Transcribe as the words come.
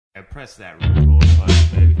Yeah, press that record button,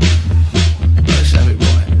 baby. Let's have it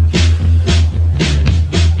right.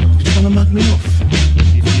 You're trying to mug me off.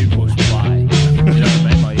 If you push play, you know what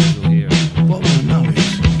I mean? My ears will hear it. What I want to know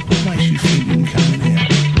is, what makes you think you can come in here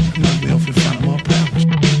and mug me off in front of my pals?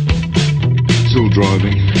 Still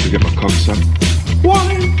driving to get my cocks up.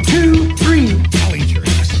 1, 2, 3. I'll eat your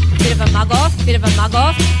ass. Bit of a mug off, bit of a mug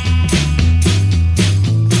off.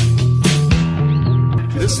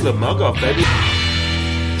 This is the mug off, baby.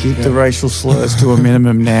 Keep the racial slurs to a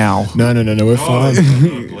minimum now. No, we're fine.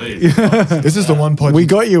 This is the one pod. We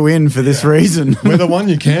got you in for this reason. We're the one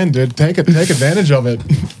you can, dude. Take advantage of it.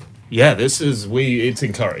 Yeah, it's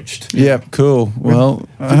encouraged. Yep, cool. Well,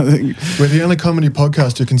 We're the only comedy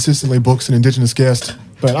podcast who consistently books an Indigenous guest.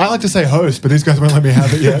 But I like to say host, but these guys won't let me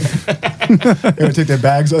have it yet. They're going to take their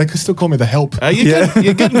bags. They can still call me the help.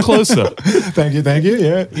 You're getting closer. Thank you.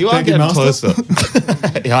 Yeah. You are Thank getting master.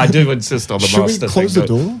 closer. Yeah, I do insist on the Should master we close thing, the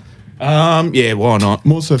door? Yeah, why not?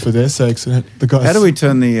 More so for their sakes. The guys. how do we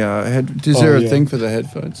turn the head? Is there a yeah. thing for the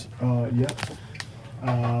headphones? Yeah.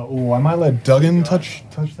 I might let Duggan touch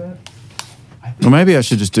that. Or maybe I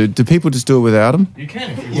should just do. Do people just do it without them? You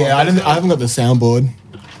can. If you Yeah, I haven't got the soundboard.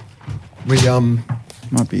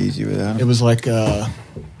 Might be easier without It them. was like, I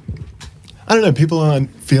don't know, people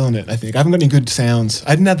aren't feeling it, I think. I haven't got any good sounds. I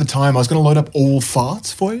didn't have the time. I was going to load up all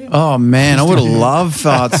farts for you. Oh man, I would have loved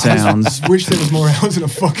fart sounds. Wish there was more hours in a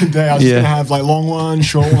fucking day. I was just Yeah. going to have like long ones,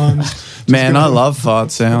 short ones. Man, I love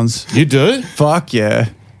fart sounds. You do? Fuck yeah.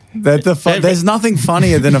 There's nothing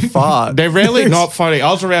funnier than a fart. They're really not funny.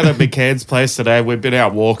 I was around at McCann's place today. We've been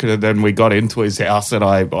out walking, and then we got into his house, and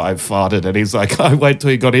I farted, and he's like, "I wait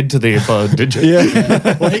till you got into the abode, did you?"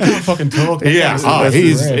 Yeah, Well, he can't fucking talk. Yeah,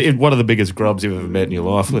 He's he's one of the biggest grubs you've ever met in your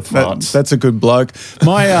life with farts. that's a good bloke.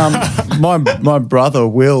 My brother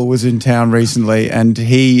Will was in town recently, and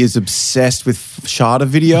he is obsessed with sharda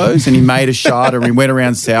videos. And he made a sharda, and he went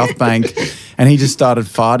around South Bank, and he just started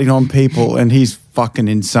farting on people, and he's fucking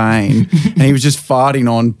insane. And he was just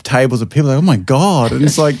farting on tables of people. Like, oh my god! And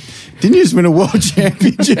it's like, didn't you just win a world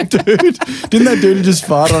championship, dude? Didn't that dude just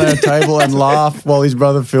fart on our table and laugh while his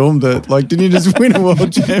brother filmed it? Like, didn't you just win a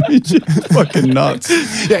world championship? It's fucking nuts.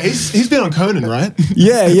 Yeah, he's been on Conan, right?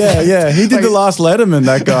 Yeah. He did the last Letterman,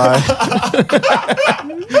 that guy.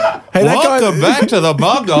 Hey, that Welcome back to the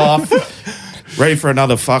Mug Off. Ready for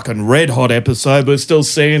another fucking red hot episode. We're still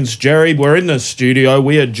seeing Jerry. We're in the studio.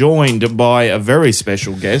 We are joined by a very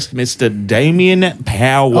special guest, Mr. Damein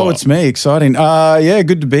Power. Oh, it's me. Exciting. Yeah,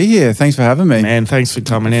 good to be here. Thanks for having me. Man, thanks for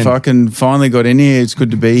coming in. Fucking finally got in here. It's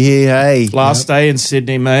good to be here. Hey. Last day in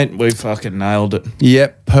Sydney, mate. We fucking nailed it.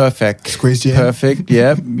 Yep, perfect. Squeezed you in. Perfect.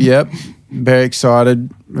 Yep. Very excited.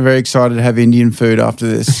 Very excited to have Indian food after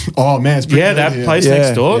this. Oh, man, it's pretty Yeah, good that here. place Yeah,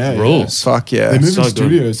 next door yeah. rules. Fuck yeah. They moved so in good.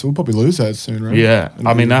 studios, so we'll probably lose that soon, right? Yeah.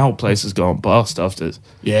 I mean, that whole place has gone bust after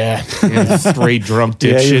Yeah. 3 drunk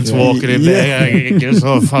Yeah, dipshits walking in there. It gets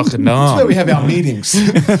all fucking That's where we numb. have our meetings.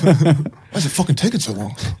 Why's it fucking taking so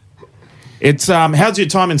long? It's how's your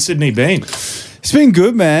time in Sydney been? It's been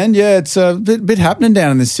good, man. Yeah, it's a bit happening down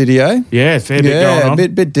in the city, eh? Yeah, fair bit going Yeah, on. a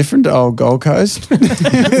bit different to old Gold Coast.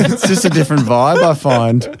 It's just a different vibe, I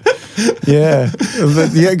find. Yeah.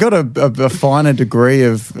 But you got a finer degree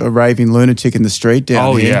of a raving lunatic in the street down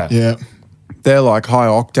Oh, here. yeah. Yeah. They're like high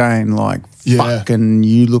octane, like Yeah. fucking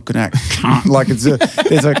you looking at like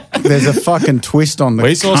there's a fucking twist on the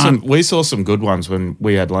We saw cunt. we saw some good ones when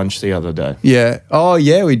we had lunch the other day. Yeah. Oh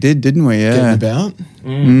yeah, we did, didn't we? Getting Yeah. about.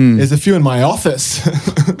 There's a few in my office.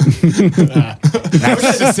 I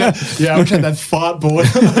wish I had that fart board.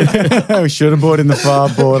 We should have bought in the far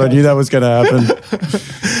board. I knew that was going to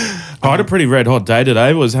happen. I had a pretty red hot day today.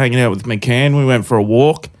 I was hanging out with McCann. We went for a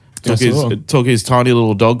walk. Took his tiny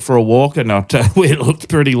little dog for a walk, and it looked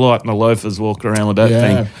pretty light, and the loafers walking around with that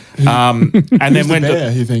Yeah. thing. And then went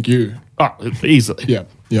Bear, you think you? easily. Yeah.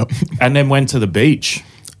 Yep. And then went to the beach.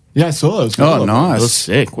 Yeah, I saw those. Oh, It was nice.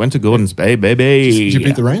 sick. Went to Gordon's Bay, baby. Did you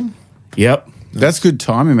beat the rain? Yep. That's good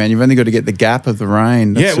timing, man. You've only got to get the gap of the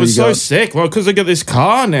rain. That's Yeah, it all was you so got. sick. Well, because I got this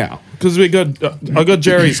car now. Because I got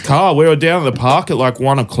Jerry's car. We were down at the park at like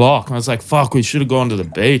 1 o'clock. And I was like, fuck, we should have gone to the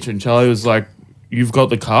beach. And Charlie was like, you've got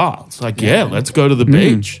the car. It's like, yeah, let's go to the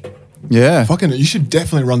beach. Yeah. Fucking, you should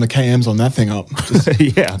definitely run the KMs on that thing up. Just,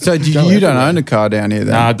 Yeah. So Go you don't everywhere. own a car down here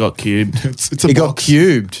then? Nah, I got cubed. it's a It got box.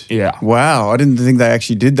 cubed. Yeah. Wow. I didn't think they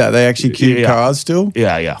actually did that. They actually cube Yeah. cars still?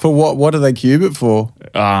 Yeah. For what? What do they cube it for?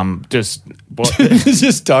 Just what?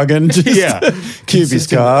 Just Duggan. Just Yeah. cube his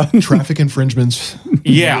car. Traffic infringements.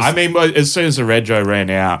 Yeah, I mean, as soon as the Rego ran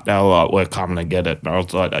out, they were like, "We're coming to get it." And I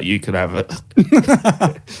was like, "You can have it."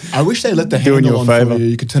 I wish they let the Doing handle you a on favour. for you.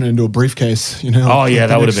 You could turn it into a briefcase. You know. Oh yeah, like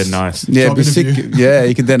that the would have next been nice. Yeah, job it'd be sick. interview. Yeah,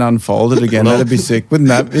 you could then unfold it again. That'd be sick. Isn't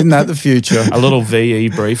that the future? A little VE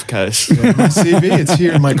briefcase. My CV, it's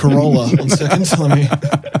here in my Corolla. 1 second,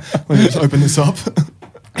 let me just open this up.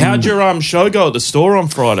 How'd your show go at the store on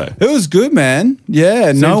Friday? It was good, man.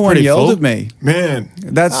 Yeah, no one pretty yelled full. at me. Man,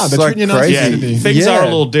 That's they're like treating you nice, crazy. Yeah, Sydney. things Yeah. are a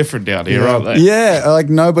little different down here, Yeah. aren't they? Yeah, like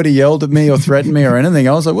nobody yelled at me or threatened me or anything.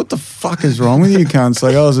 I was like, what the fuck is wrong with you cunts?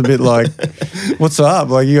 Like, I was a bit like, what's up?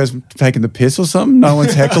 Like, you guys taking the piss or something? No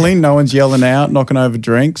one's heckling, no one's yelling out, knocking over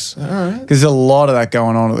drinks. All right. Because there's a lot of that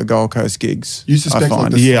going on at the Gold Coast gigs. You I suspect like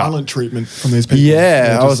find. the Yeah. silent treatment from these people. Yeah,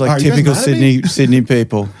 They're I was just, like "Oh, you guys typical mad at me?" Sydney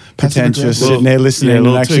people, pretentious, aggressive. sitting there listening Yeah, a and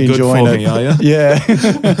little actually too good enjoying for it. me, are you?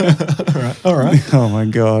 Yeah. All right. Oh my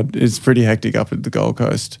god, it's pretty hectic up at the Gold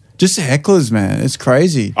Coast. Just hecklers, man. It's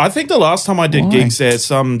crazy. I think the last time I did Why? gigs there,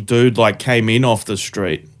 some dude like came in off the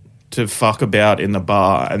street to fuck about in the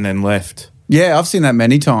bar and then left. Yeah, I've seen that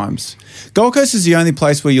many times. Gold Coast is the only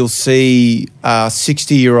place where you'll see a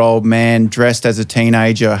 60-year-old man dressed as a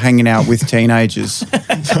teenager hanging out with teenagers.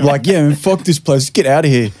 Like, yeah, man, fuck this place. Get out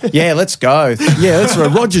of here. Yeah, let's go. Yeah, that's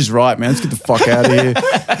right. Roger's right, man. Let's get the fuck out of here.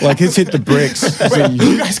 Like, let's hit the bricks.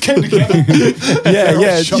 You guys came together.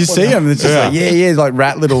 Yeah, shop you see on them. It's just like, yeah, like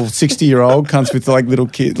rat little 60-year-old cunts with like little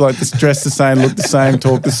kids, like dressed the same, look the same,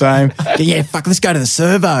 talk the same. Yeah, fuck, let's go to the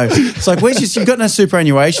servo. It's like, you got no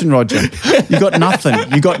superannuation, Roger. You got nothing.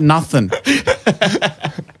 You got nothing.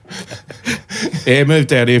 Yeah, moved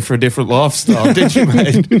down here for a different lifestyle, did you,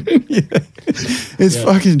 mate? It's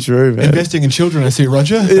fucking true, man. Investing in children, I see,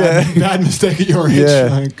 Roger. Bad mistake at your age. Yeah.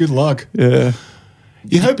 Like, good luck. Yeah.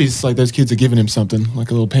 You hope he's like those kids are giving him something, like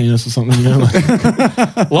a little penis or something, you know? Like,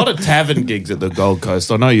 A lot of tavern gigs at the Gold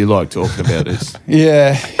Coast. I know you like talking about this.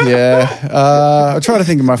 Yeah. I'm trying to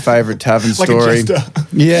think of my favourite tavern like a story. jester.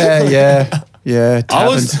 Yeah, I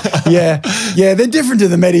was- taverns. yeah, they're different to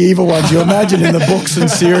the medieval ones you imagine in the books and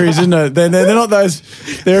series, isn't it? They're not those.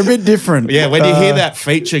 They're a bit different. Yeah, when you hear that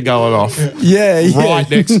feature going off yeah, right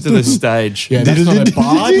next to the stage. yeah, that's not a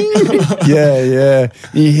bard. yeah.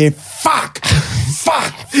 And you hear fuck,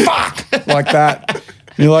 like that.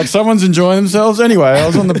 And you're like, someone's enjoying themselves. Anyway, I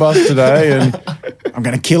was on the bus today and I'm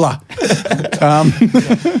going to kill her.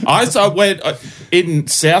 I went in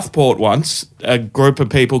Southport once. A group of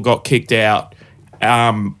people got kicked out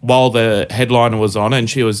while the headliner was on, and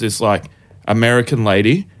she was this like American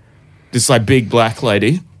lady, this like big black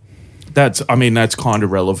lady. That's kind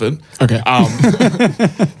of relevant. Okay.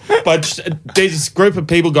 But this group of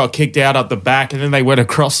people got kicked out at the back, and then they went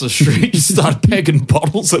across the street and started pegging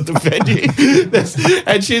bottles at the venue.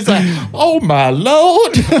 And she's like, "Oh my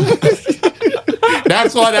Lord."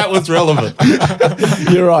 That's why that was relevant.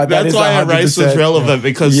 You're right. That That's is why her race was 100%. relevant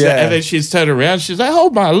because Yeah. and then she's turned around. She's like, "Oh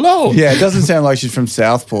my Lord." Yeah, it doesn't sound like she's from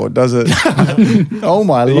Southport, does it? Oh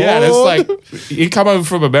my Lord. Yeah, and it's like you come over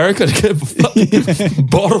from America to get fucking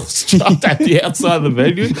bottles chucked at the outside of the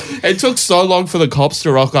venue. It took so long for the cops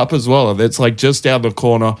to rock up as well, and it's like just down the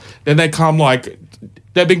corner. Then they come like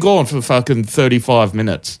they've been gone for fucking 35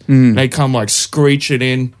 minutes. They come like screeching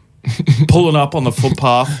in, pulling up on the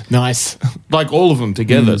footpath, Nice. like all of them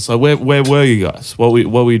together. So where were you guys? What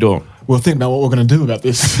were you doing? We'll think about what we're going to do about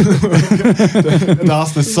this.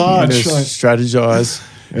 Ask the Sarge. Just Like, strategize.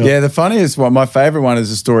 Yeah, the funniest one, my favourite one is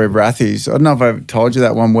the story of Rathy's. I don't know if I've told you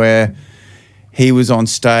that one where he was on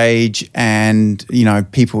stage and, you know,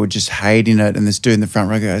 people were just hating it, and this dude in the front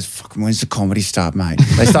row goes, "Fucking, when's the comedy start, mate?"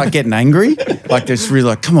 They start getting angry. Like, they're just really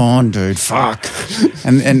like, "Come on, dude, fuck."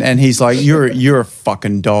 And he's like, you're a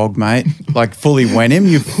fucking dog, mate. Like, fully went him.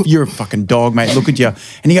 You're a fucking dog, mate. Look at you.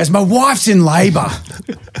 And he goes, "My wife's in labour."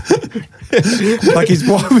 Like, his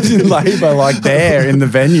wife was in labour, like, there in the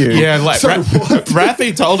venue. Yeah, like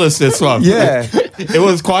Rathy told us this one. Yeah. It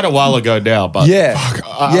was quite a while ago now, but Yeah.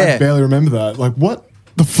 I barely remember that. Like, what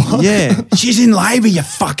the fuck? Yeah. She's in labour, you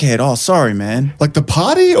fuckhead. Oh, sorry, man. Like the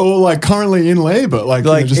party or like currently in labour? Like,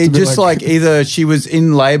 Like, you know, it a bit just like either she was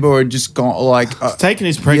in labour or just gone, like, taking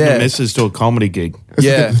his pregnant Yeah. missus to a comedy gig.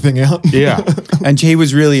 yeah. get the thing out. Yeah. And he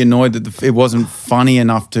was really annoyed that it wasn't funny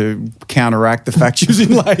enough to counteract the fact she was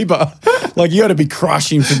in labour. Like, you got to be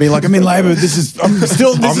crushing to be like, "I'm in labour. This is I'm is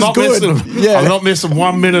not good." missing. Yeah. I'm not missing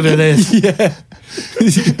 1 minute of this. Yeah.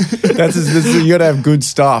 You got to have good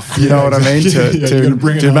stuff. You know what I mean? Yeah, you gotta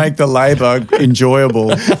bring it to on. make the labour enjoyable.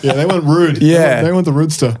 Yeah, they went rude. Yeah. They went the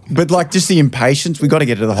rude stuff. But like, just the impatience, we got to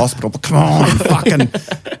get to the hospital. But come on, fucking,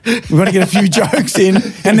 we got to get a few jokes in,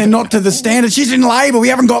 and they're not to the standard. She's in labour. We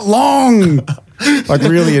haven't got long. Like,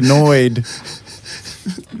 really annoyed.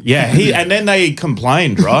 Yeah, and then they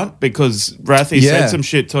complained, right? Because Rathy Yeah. said some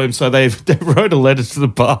shit to him, so they wrote a letter to the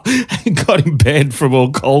bar and got him banned from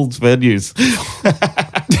all Coles venues.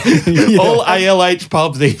 All ALH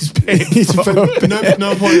pubs he's banned from. But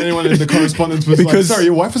no point anyone in the correspondence was Because- like, sorry,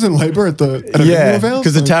 your wife was in labour at a venue Yeah, of ours?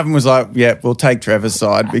 because the Like, tavern was like, yeah, we'll take Trevor's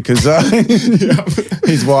side because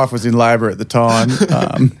his wife was in labour at the time.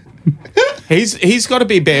 He's got to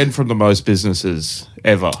be banned from the most businesses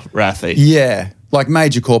ever, Rathy. Yeah, like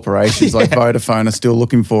major corporations like Vodafone are still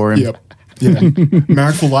looking for him. Yep. Yeah.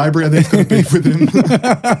 Marrickville Library, I think, got a beef with him.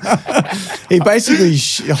 He basically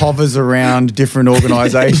hovers around different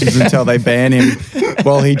organisations until they ban him,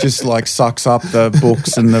 while he just like sucks up the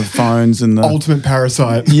books and the phones and the Ultimate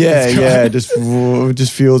parasite. yeah,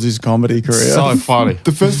 just fuels his comedy career. So funny.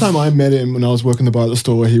 The first time I met him when I was working the bar at the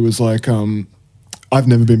store, he was like, I've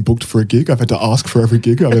never been booked for a gig. I've had to ask for every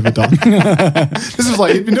gig I've ever done. This is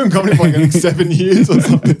like, he'd been doing comedy for like I think 7 years or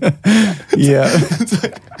something. Yeah.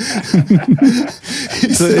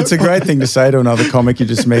 It's a great thing to say to another comic you're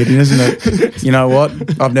just meeting, isn't it? You know what?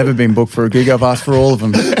 I've never been booked for a gig. I've asked for all of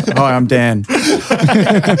them. Hi, I'm Dan.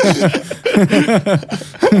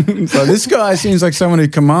 So this guy seems like someone who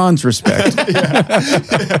commands respect.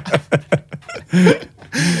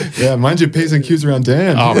 Yeah, mind your P's and Q's around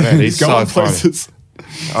Dan. Oh, man, he's going so funny. places.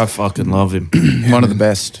 I fucking love him. One of the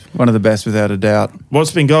best. One of the best without a doubt.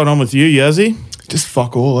 What's been going on with you, Yazzie? Just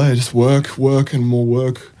fuck all, eh? Just work, and more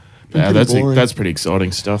work. Been Yeah, pretty boring. that's pretty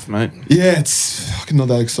exciting stuff, mate. Yeah, it's fucking not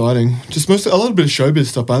that exciting. Just a little bit of showbiz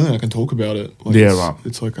stuff, but I don't think I can talk about it. Like, Yeah, it's, right.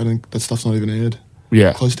 It's like, I think that stuff's not even aired.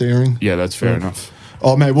 Yeah. Close to airing. Yeah, that's fair Yeah. enough.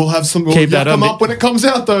 Oh, mate, we'll have some. We'll Keep that come under- up when it comes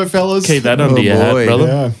out, though, fellas. Keep that under your hat, boy. brother.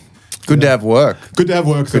 Yeah. Good to have work. Good to have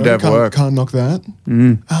work, though. Good to have work. Can't knock that.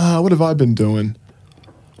 What have I been doing?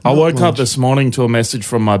 I woke up much. this morning to a message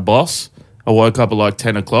from my boss. I woke up at like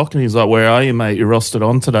 10 o'clock and he's like, "Where are you, mate? You're rostered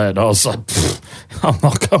on today." And I was like, "I'm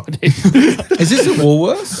not going in." Is this at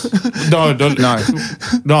Woolworths?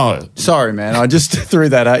 No. Sorry, man. I just threw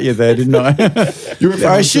that at you there, didn't I?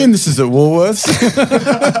 I assume this is at Woolworths.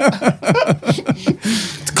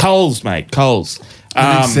 It's Coles, mate. Coles.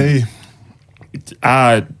 See.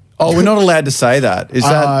 Oh, we're not allowed to say that. Is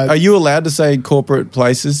that? Are you allowed to say corporate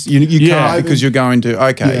places? You Yeah. can't because you're going to.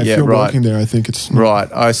 Okay, If yeah, you're right. working there, I think it's Right.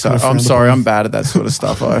 I'm frowned sorry. upon. I'm bad at that sort of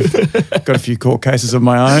stuff. I've got a few court cases of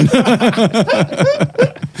my own.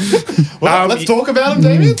 Well, let's talk about him,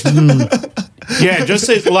 Damien. Yeah, just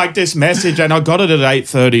like this message, and I got it at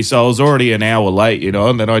 8:30, so I was already an hour late, you know,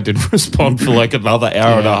 and then I didn't respond for like another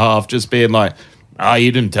hour and a half, just being like,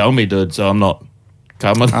 you didn't tell me, dude, so I'm not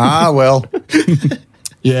coming. Well.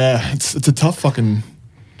 Yeah, it's a tough fucking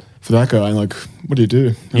for that guy. Like, what do you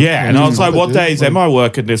do? Yeah, and I was like, "What days am I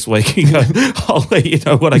working this week?" He goes, "I'll let you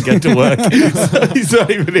know when I get to work." So he's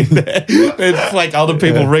not even in there. It's like other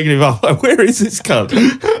people ringing him up, like, "Where is this cunt?"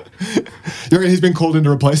 You reckon he's been called in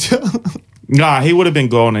to replace you? Nah, he would have been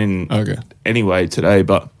gone in Okay. anyway today,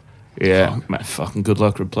 but yeah, man, fucking good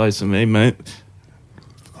luck replacing me, mate.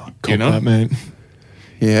 Cop that, mate.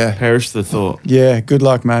 Yeah. Perish the thought. Yeah. Good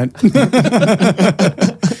luck, mate.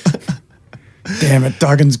 Damn it,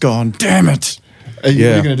 Duggan's gone. Damn it. What are you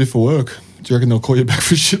Yeah. going to do for work? Do you reckon they'll call you back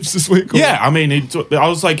for shifts this week? or- Yeah, I mean, I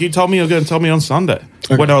was like, "You told me you were going to tell me on Sunday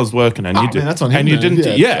when I was working, and you man, did." that's on him, and you man.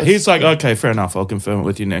 didn't. Yeah, Yeah, he's like, "Okay, fair enough. I'll confirm it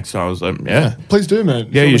with you next time." I was like, "Yeah, Please do, mate.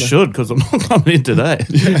 yeah, Tell me you that. should, because I'm not coming in today."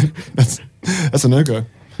 Yeah, that's a no-go.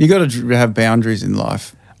 You got to have boundaries in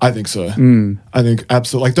life. I think so. I think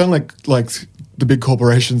absolutely. Like, don't like the big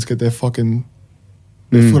corporations get their fucking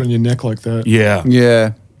foot on your neck like that. Yeah,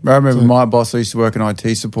 Yeah. I remember my boss, I used to work in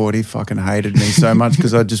IT support. He fucking hated me so much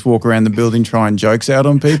because I'd just walk around the building trying jokes out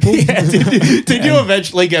on people. Did you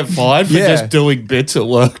eventually get fired for Yeah. just doing bits at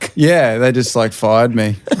work? Yeah, they just like fired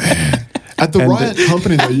me. At the And right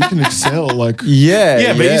company, though, you can excel. Like, Yeah.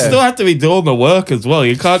 Yeah, but you still have to be doing the work as well.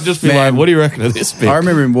 You can't just be Man. like, "What do you reckon of this bit?" I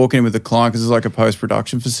remember him walking in with a client because it's like a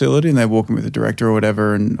post-production facility and they're walking with the director or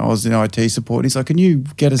whatever and I was in IT support. He's like, "Can you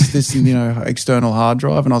get us this, external hard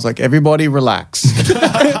drive?" And I was like, "Everybody relax."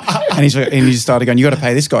 and he just started going, "You got to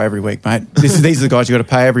pay this guy every week, mate. These are the guys you got to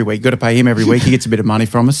pay every week. You got to pay him every week. He gets a bit of money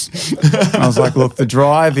from us." And I was like, "Look, the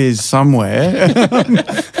drive is somewhere."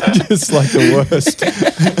 Just like the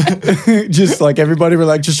worst. Just like everybody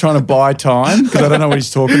relax, just trying to buy time because I don't know what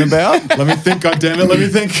he's talking about. let me think, goddammit, let me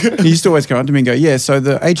think. He used to always come up to me and go, "Yeah, so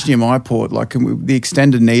the HDMI port, like the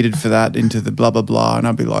extender needed for that into the blah, blah, blah." And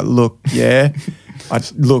I'd be like, "Look, yeah,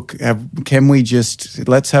 can we just,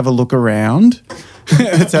 let's have a look around.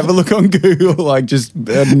 Let's have a look on Google." Like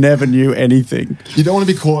I never knew anything. You don't want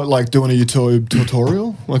to be caught like doing a YouTube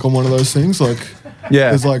tutorial, like on one of those things. Like, Yeah.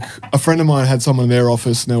 There's like a friend of mine had someone in their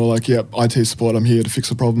office and they were like, yep, IT support, I'm here to fix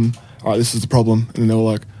a problem. All right, this is the problem. And then they were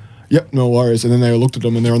like, yep, no worries. And then they looked at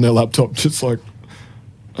them and they're on their laptop just like,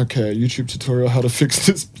 okay, YouTube tutorial how to fix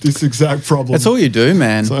this exact problem. That's all you do,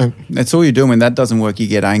 man. So- That's all you do. When that doesn't work, you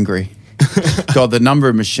get angry. God, the number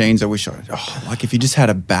of machines I wish like if you just had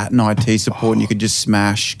a bat in IT support and you could just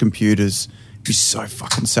smash computers, it'd be so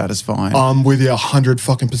fucking satisfying. I'm with you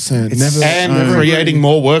 100%. Never, And never creating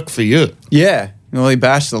more work for you. Yeah. Well, he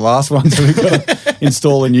bashed the last one, so we've got to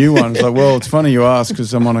install a new one. It's like, well, it's funny you ask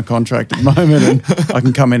because I'm on a contract at the moment and I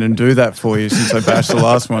can come in and do that for you since I bashed the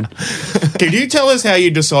last one. Can you tell us how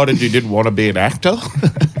you decided you didn't want to be an actor?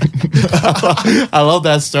 I love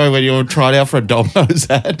that story when you were trying out for a Domino's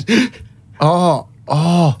ad.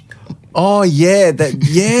 Oh, yeah.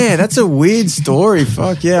 That's a weird story.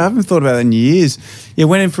 Fuck, yeah. I haven't thought about that in years. Yeah,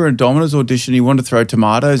 went in for a Domino's audition. He wanted to throw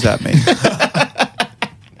tomatoes at me.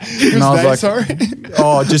 And I was like, sorry?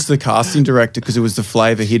 oh, just the casting director because it was the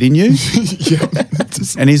flavour hitting you. Yeah.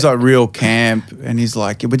 And he's like real camp. And he's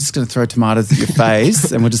like, yeah, we're just going to throw tomatoes at your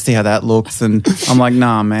face and we'll just see how that looks. And I'm like,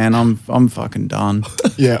 nah, man, I'm fucking done.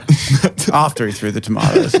 Yeah. After he threw the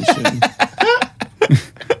tomatoes and shit.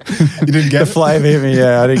 You didn't get The flavour hit me,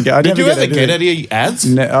 yeah. I didn't get Did you ever get any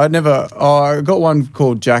ads? I never. Oh, I got one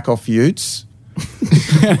called Jack Off Utes.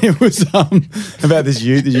 And it was about this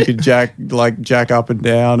ute that you could jack up and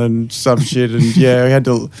down and some shit. And yeah, we had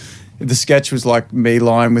to. The sketch was like me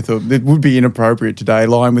lying with it would be inappropriate today,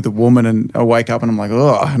 lying with a woman, and I wake up and I'm like,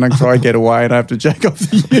 oh, and I try to get away and I have to jack off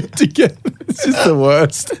the ute to get. It's just the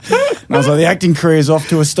worst. And I was like, the acting career is off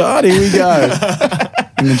to a start. Here we go.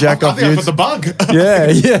 And the jack off I utes. the bug. Yeah,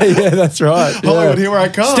 that's right. Yeah. Hollywood, here I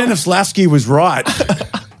come. Stanislavski was right.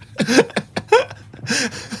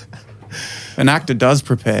 An actor does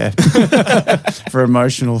prepare for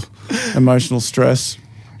emotional stress.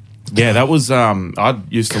 Yeah, that was, I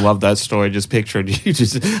used to love that story, just picturing you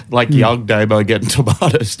just like young Damein getting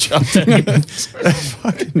tomatoes chucked at you.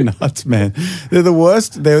 Fucking nuts, man. They're the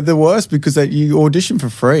worst. They're the worst because you audition for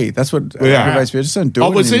free. That's what aggravates me. I just don't do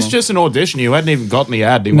it was this anymore. just an audition? You hadn't even gotten the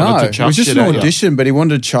ad. He No, wanted to chuck it was just shit an at you. audition, but he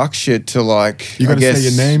wanted to chuck shit to like, You got to say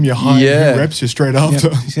your name, your height, Yeah. who reps you straight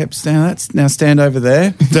after. Yep, now stand over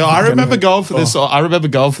there. So I remember going for this. I remember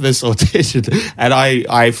going for this audition, and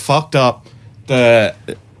I fucked up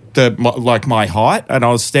my height, and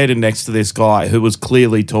I was standing next to this guy who was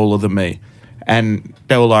clearly taller than me, and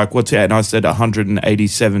they were like, "What's that?" And I said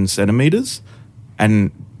 187 centimeters,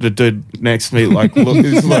 and the dude next to me like, look,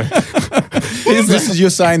 he's like, You're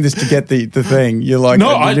saying this to get the thing. You're like,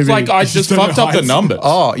 no, I just fucked up the numbers.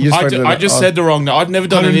 Oh, you just I just said the wrong. I'd never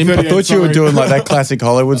done an input. I thought you were doing like that classic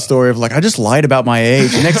Hollywood story of like, I just lied about my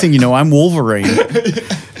age. Next thing you know, I'm Wolverine.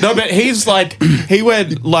 No, but he's like, he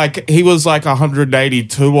went like, he was like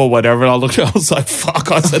 182 or whatever. And I looked, I was like,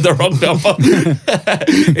 fuck, I said the wrong number.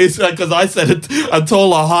 It's like, because I said a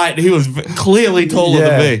taller height. He was clearly taller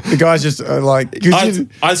than me. The guy's just like,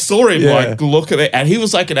 I saw him Yeah. like look at it, and he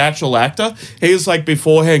was like an actual actor. He was like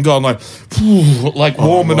beforehand going like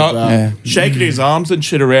warming up, that. Yeah. shaking his arms and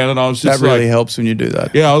shit around, and I was that just really like, helps when you do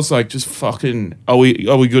that. yeah, I was like, just fucking, are we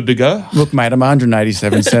good to go? Look, mate, I'm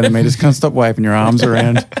 187 centimeters. Can't stop waving your arms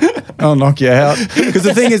around. I'll knock you out. Because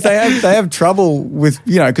the thing is, they have trouble with,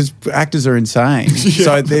 because actors are insane.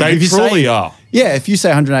 So They if you truly say, are. Yeah, if you say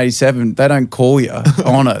 187, they don't call you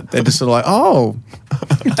on it. They're just sort of like, oh,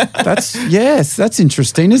 that's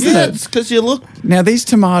interesting, isn't Yeah, it? it's because you look. Now, these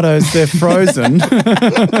tomatoes, they're frozen.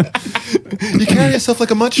 You carry yourself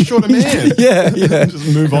like a much shorter man. yeah.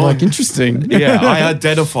 Just move on. Like, interesting. Yeah, I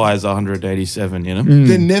identify as 187. You know.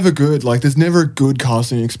 They're never good. Like, there's never a good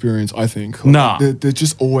casting experience, I think. Like, Nah. They're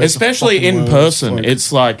just always the Especially fucking in worst. person, Like,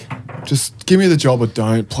 it's like, just give me the job or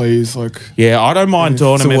don't, please. Like, yeah, I don't mind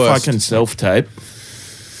doing It's them the if I worst. can self-tape.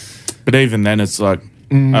 But even then, it's like,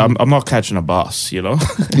 I'm not catching a bus, you know?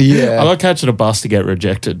 Yeah. I'm not catching a bus to get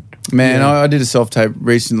rejected. Man, I did a self-tape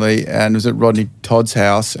recently and it was at Rodney Todd's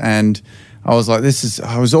house and I was like,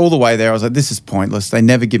 I was all the way there. I was like, this is pointless. They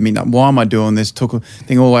never give me, why am I doing this? Took a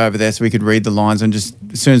thing all the way over there so we could read the lines and just,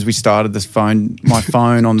 as soon as we started my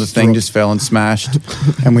phone on the thing just fell and smashed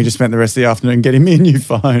and we just spent the rest of the afternoon getting me a new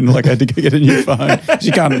phone. Like I had to go get a new phone.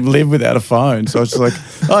 You can't live without a phone. So I was just like,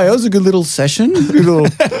 oh, it was a good little session.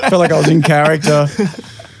 Felt like I was in character.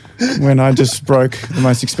 When I just broke the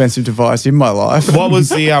most expensive device in my life. What was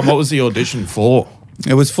the audition for?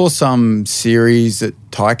 It was for some series that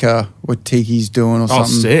Taika or Tiki's doing or Oh,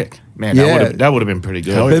 something. sick. Man, Yeah. that would have been pretty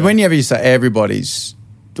good. But whenever you say everybody's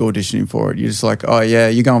auditioning for it. You're just like, oh yeah,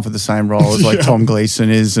 you're going for the same role as like Tom Gleason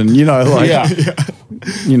is, and you know, like,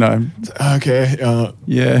 you know, Okay.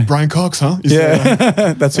 yeah, Brian Cox, huh? You said,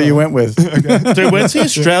 yeah, that's who you went with. Dude, when's the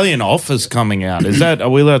Australian Office coming out? Are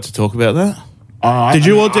we allowed to talk about that? Did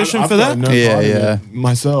you audition for that? No Yeah, part of yeah. it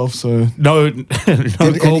myself, so. No, no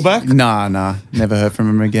callback? Nah, never heard from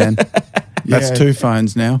him again. That's Yeah. 2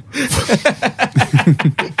 phones now.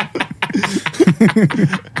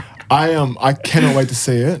 I cannot wait to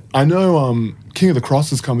see it. I know King of the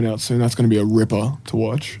Cross is coming out soon. That's going to be a ripper to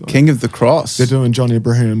watch. Like, King of the Cross. they're doing Johnny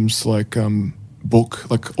Abraham's like book,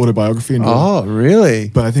 like autobiography. And Oh, really?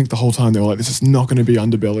 but I think the whole time they were like, "This is not going to be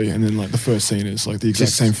Underbelly," and then like the first scene is like the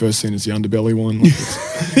exact same first scene as the Underbelly one. Like,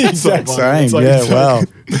 it's Exact like, same. it's like- Yeah, it's wow.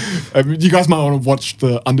 like- you guys might want to watch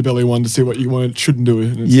the Underbelly one to see what you shouldn't do.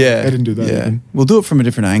 And it's Yeah. like, they didn't do that. Yeah. even. We'll do it from a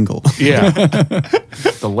different angle. Yeah.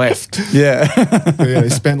 The left. Yeah. But yeah, they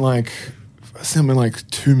spent like something like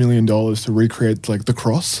 $2 million to recreate like the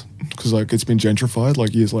cross because like it's been gentrified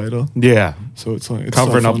like years later. Yeah. So it's like it's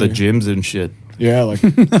Covering so up the funny. gyms and shit. Yeah, like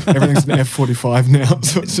everything's an F45 now,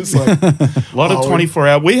 so it's just like A lot of Oh,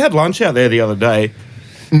 24-hour. We had lunch out there the other day.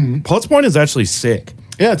 Potts Point is actually sick.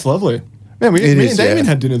 yeah, it's lovely. Man, It me is, and Damein yeah.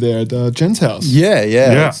 had dinner there at Jen's house. Yeah.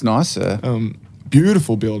 Yeah. It's nicer.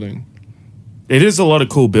 Beautiful building. It is a lot of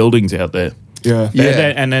cool buildings out there. Yeah,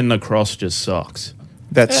 Yeah. And then the cross just sucks.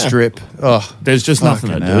 That strip. Oh, There's just nothing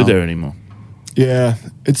to Fucking do hell. there anymore. yeah.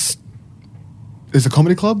 It's a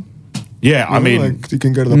comedy club. Yeah, I mean, like you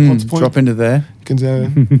can go to the Potts Point. drop into there. You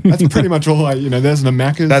can, that's pretty much all. Like, there's an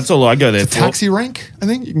Macca's. that's all I go there It's a for. taxi rank. I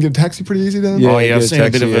think you can get a taxi pretty easy down Yeah. there. Oh, yeah, I've get a seen a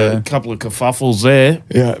bit taxi, of yeah. a couple of kerfuffles there.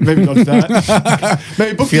 Yeah, maybe not that.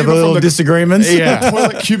 Maybe book If you have Uber little from the disagreements. Yeah.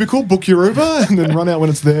 toilet cubicle, book your Uber, and then run out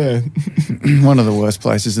when it's there. One of the worst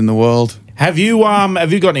places in the world. Have you got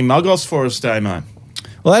any muggos for us, Damein?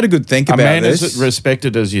 Well, I had a good think A about man this. as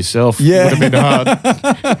respected as yourself Yeah. would have been hard.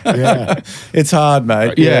 Yeah, It's hard,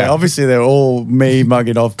 mate. Yeah. Yeah. Obviously, they're all me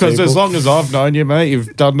mugging off Because people. as long as I've known you, mate,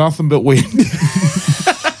 you've done nothing but win.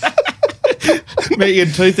 Mate,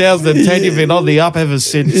 in 2010, you've been on the up ever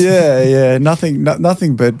since. Yeah.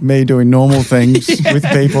 Nothing but me doing normal things with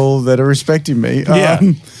people that are respecting me. Yeah.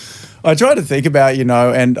 I tried to think about,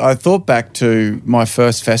 and I thought back to my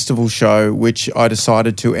first festival show, which I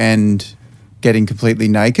decided to end getting completely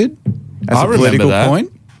naked as I a remember political that.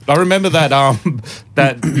 point. I remember that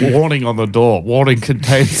that warning on the door. Warning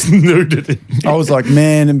contains nudity. I was like,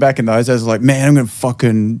 man, and back in those days, I was like, man, I'm going to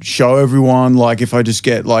fucking show everyone, like, if I just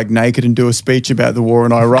get, like, naked and do a speech about the war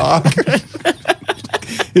in Iraq.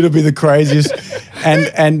 It'll be the craziest.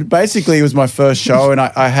 And basically, it was my first show, and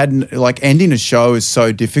I hadn't, like, ending a show is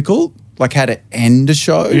so difficult. Like, how to end a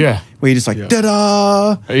show. Yeah. Where you're just like,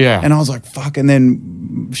 da-da. Yeah. And I was like, fuck. And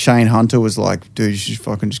then Shane Hunter was like, dude, you should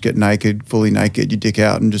fucking just get naked, fully naked, your dick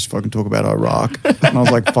out, and just fucking talk about Iraq. And I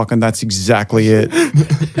was like, fucking, that's exactly it.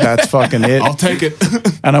 That's fucking it. I'll take it.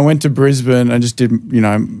 And I went to Brisbane and just did,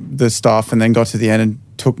 the stuff, and then got to the end and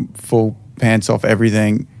took full pants off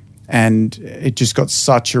everything. And it just got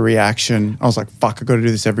such a reaction. I was like, fuck, I got to do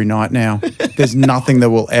this every night now. There's nothing that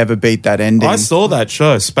will ever beat that ending. I saw that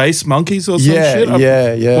show, Space Monkeys or some yeah, shit.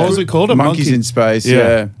 yeah. What was it called? A Monkeys monkey? in Space,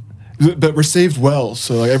 Yeah. yeah. But received well,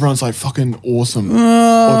 so like everyone's like fucking awesome. Or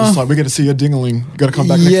just like we got to see your dingling. Got to come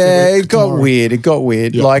back. Next Yeah, week it got tomorrow. weird. It got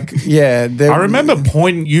weird. Yeah. Like, yeah. I remember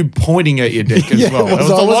pointing at your dick as Yeah, well. was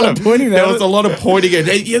I- was I pointing at there it? was a lot of pointing at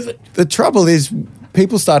it. The trouble is,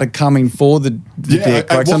 people started coming for the Yeah, dick. at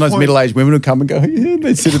Like what sometimes point- middle-aged women would come and go, yeah,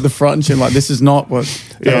 they sit at the front and shit. Like, this is not what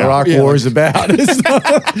the Yeah. Iraq Yeah, war like- is about. It's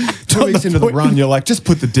not, 2 weeks into the run, you're like, just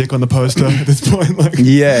put the dick on the poster at this point. Like,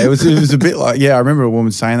 yeah, it was a bit like, yeah, I remember a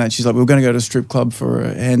woman saying that. She's like, we were going to go to a strip club for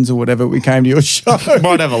hens or whatever. We came to your show.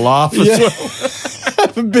 Might have a laugh as Yeah.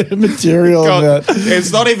 well. A bit of material God, about.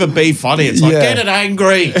 it's not even be funny. It's like, Yeah. get it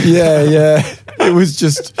angry. Yeah. It was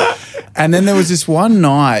just, and then there was this one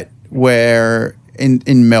night where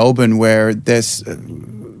in Melbourne where there's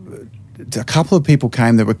a couple of people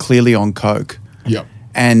came that were clearly on coke. yep.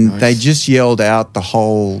 And Nice. they just yelled out the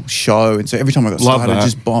whole show. And so every time I got Love started, I that.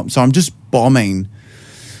 just bombed. So I'm just bombing.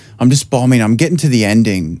 I'm getting to the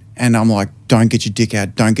ending and I'm like, don't get your dick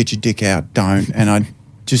out. Don't get your dick out. Don't. And I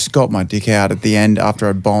just got my dick out at the end after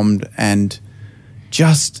I bombed. And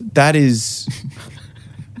just, that is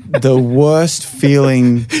the worst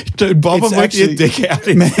feeling. Dude, Bob It's and with your actually- dick out.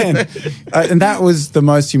 Man, and that was the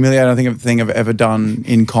most humiliating thing I've ever done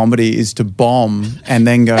in comedy is to bomb and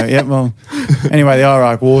then go, yeah, well, anyway, the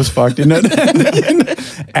Iraq war's fucked, isn't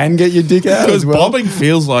it? And get your dick out Because as well. bombing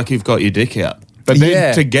feels like you've got your dick out. But then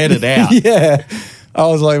Yeah. to get it out. Yeah. I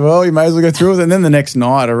was like, well, you may as well go through with it. And then the next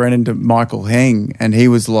night I ran into Michael Heng and he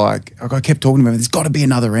was like, I kept talking to him, there's got to be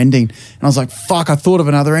another ending. And I was like, fuck, I thought of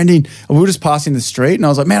another ending. And we were just passing the street and I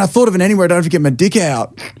was like, man, I thought of an ending where I don't have to get my dick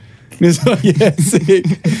out. And he was like, yeah, sick.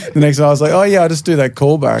 The next night I was like, oh yeah, I just do that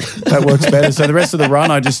callback. That works better. So the rest of the run,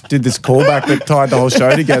 I just did this callback that tied the whole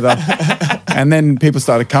show together. And then people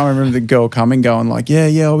started coming. I remember the girl coming, going like,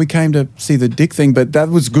 yeah, we came to see the dick thing, but that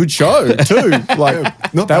was a good show too.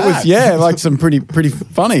 Like not that bad. was, like some pretty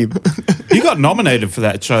funny. You got nominated for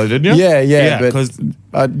that show, didn't you? Yeah, but because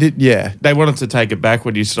I did, yeah. they wanted to take it back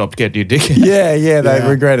when you stopped getting your dick out. Yeah, they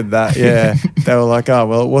regretted that. Yeah. They were like, oh,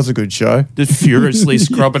 well, it was a good show. Just furiously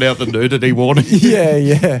scrubbing out the nudity warning.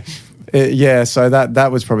 Yeah. So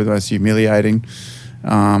that was probably the most humiliating.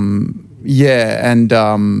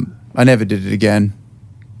 I never did it again.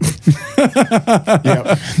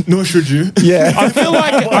 Yeah, nor should you. Yeah. I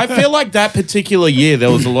feel like that particular year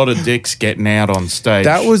there was a lot of dicks getting out on stage.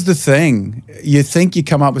 That was the thing. You think you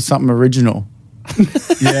come up with something original.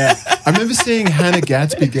 Yeah, I remember seeing Hannah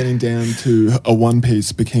Gadsby getting down to a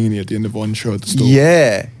one-piece bikini at the end of one show at the store.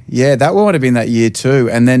 Yeah, that might have been that year too.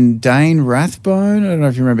 And then Dane Rathbone, I don't know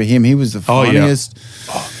if you remember him, he was the funniest.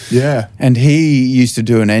 Yeah. And he used to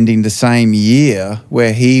do an ending the same year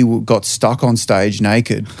where he got stuck on stage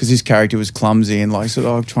naked because his character was clumsy and like said,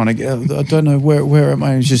 I'm trying to get, I don't know where am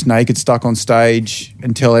I? He was just naked, stuck on stage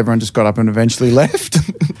until everyone just got up and eventually left,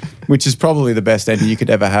 which is probably the best ending you could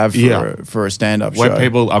ever have for a stand-up show. Where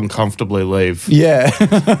people uncomfortably leave. Yeah.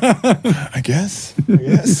 I guess.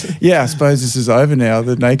 Yeah, I suppose this is over now.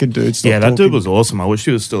 The naked dude stopped That talking. dude was awesome. I wish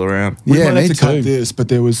he was still around. We Yeah, might me have to cut too. this, but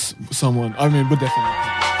there was someone, I mean, we're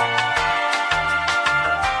definitely...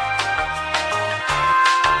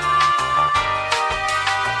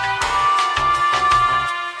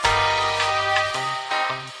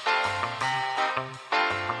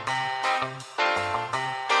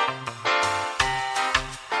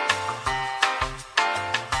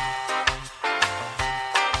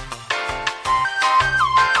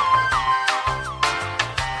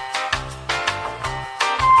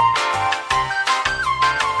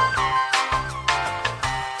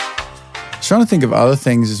 Trying to think of other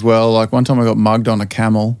things as well. Like one time I got mugged on a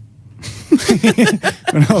camel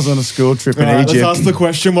when I was on a school trip in Egypt. Let's ask the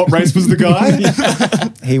question, what race was the guy?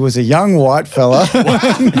 He was a young white fella.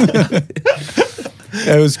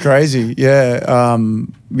 It was crazy. Yeah.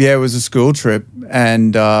 It was a school trip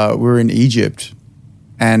and we were in Egypt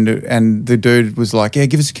and the dude was like, yeah,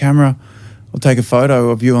 give us a camera. I'll take a photo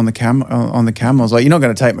of you on the camera. I was like, you're not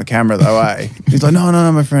going to take my camera though, eh? He's like, no,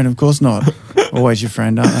 my friend, of course not. Always your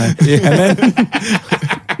friend, aren't they? Yeah.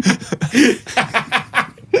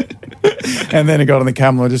 And then he got on the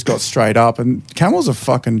camel and just got straight up. And camels are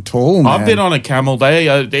fucking tall, man. I've been on a camel day.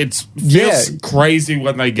 It feels crazy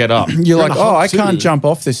when they get up. You're like, on a I hop can't too. jump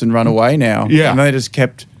off this and run away now. Yeah. And they just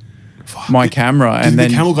kept my camera. Did And the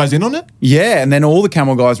then camel guys in on it? yeah, and then all the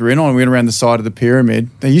camel guys were in on it. We went around the side of the pyramid.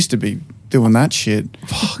 They used to be doing that shit.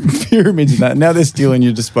 Pyramids and that. Now they're stealing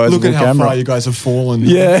your disposable Look at how camera. far you guys have fallen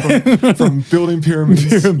from building pyramids.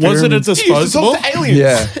 Was it a Pyramids. disposable? Talk to aliens.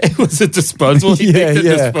 Yeah. It was a disposable. He Yeah, picked a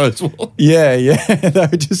yeah. disposable. Yeah. They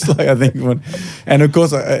were just like, I think one. And of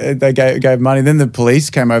course, they gave money. Then the police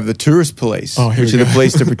came over, the tourist police, Oh, here which we are the go.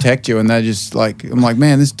 police to protect you. And they're just like, I'm like,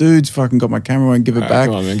 man, this dude's fucking got my camera, won't give it back.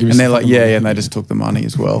 come on, man, give me and they're some like, fucking money. and they just took the money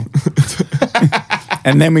as well.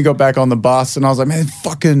 And then we got back on the bus and I was like, man,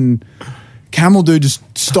 fucking camel dude just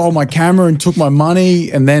stole my camera and took my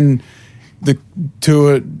money. And then the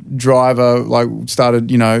tour driver like started,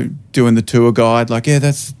 doing the tour guide, like, yeah,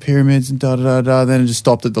 that's the pyramids and da-da-da-da. Then it just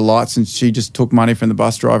stopped at the lights and she just took money from the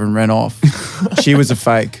bus driver and ran off. She was a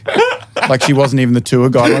fake. Like she wasn't even the tour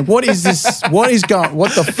guide. Like, what is this? What is going?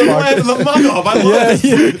 What the fuck? The mug off. I love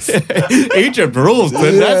this. Egypt rules.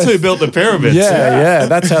 Dude. That's who built the pyramids. Yeah.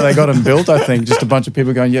 That's how they got them built. I think just a bunch of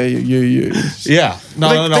people going, yeah, you. Yeah. No.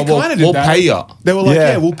 They kinda did We'll that. pay you. They were like,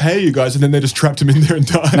 Yeah. yeah, we'll pay you guys. And then they just trapped him in there and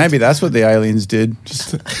died. Maybe that's what the aliens did.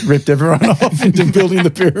 Just ripped everyone off into building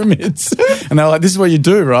the pyramids. And they're like, this is what you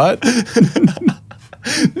do, right?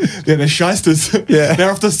 Yeah, they're shysters. Yeah.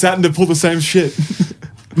 They're off to Saturn to pull the same shit.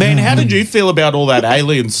 Man, how did you feel about all that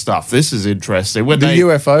alien stuff? This is interesting. When The they,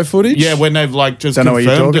 UFO footage? yeah, when they've like just Don't know what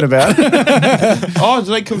you're talking confirmed it. about. Oh,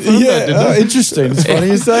 they confirmed that, didn't they? Interesting. It's funny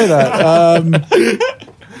you say that.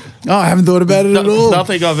 I haven't thought about it at all.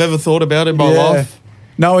 Nothing I've ever thought about in my Yeah. life.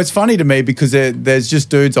 No, it's funny to me because there's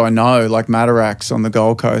just dudes I know, like Matarax on the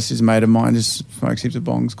Gold Coast, is a mate of mine, just smokes heaps of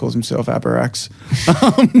bongs, calls himself Abarax,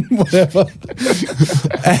 whatever.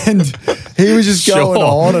 And He was just going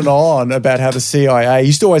on and on about how the CIA. He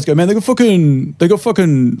used to always go, man, they got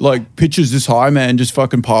fucking like pictures this high, man, just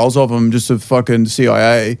fucking piles of them, just of fucking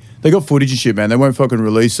CIA. They got footage and shit, man. They won't fucking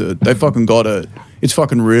release it. They fucking got it. It's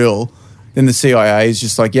fucking real. Then the CIA is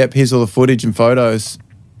just like, yep, here's all the footage and photos.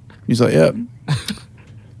 He's like, yep.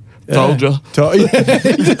 Told you.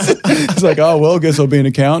 It's like, oh, well, guess I'll be an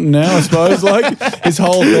accountant now, I suppose. Like, his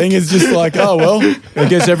whole thing is just like, oh, well, I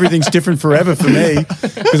guess everything's different forever for me.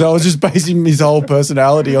 Because I was just basing his whole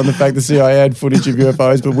personality on the fact the CIA had footage of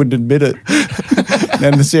UFOs but wouldn't admit it.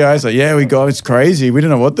 And the CIA's like, yeah, it's crazy. We don't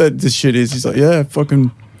know what this shit is. He's like, yeah,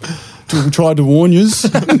 fucking tried to warn yous.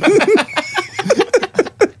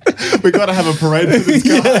 We got to have a parade for this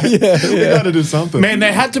guy. We got to do something. Man,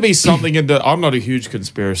 there had to be something in the... I'm not a huge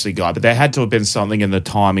conspiracy guy, but there had to have been something in the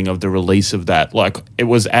timing of the release of that. Like, it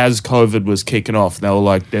was as COVID was kicking off. They were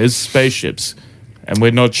like, there's spaceships, and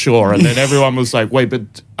we're not sure. And then everyone was like, wait, but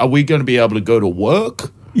are we going to be able to go to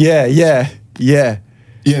work? Yeah.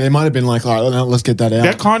 Yeah, they might have been like, all right, let's get that out.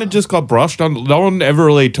 That kind of just got brushed on. No one ever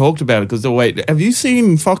really talked about it because they're, wait, have you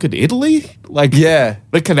seen fucking Italy? Like, Yeah.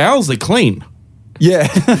 The canals, they're clean. Yeah.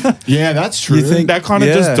 Yeah, that's true. You think- That kind of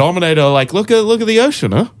just dominated. Like, look at the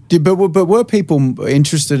ocean, huh? But were people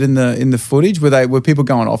interested in the footage? Were people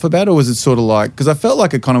going off about it, or was it sort of like, because I felt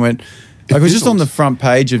like it kind of went, like it was just on the front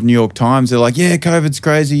page of New York Times. They're like, yeah, COVID's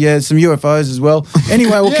crazy. Yeah, some UFOs as well.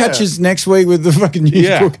 Anyway, we'll catch us next week with the fucking news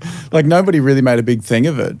book. Like, nobody really made a big thing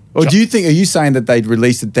of it. Or are you saying that they'd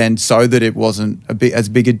released it then so that it wasn't as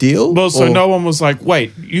big a deal? Well, so no one was like,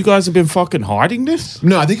 wait, you guys have been fucking hiding this?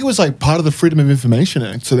 No, I think it was like part of the Freedom of Information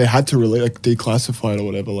Act, so they had to really like declassify it or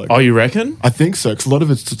whatever. Like, Oh, you reckon? I think so, because a lot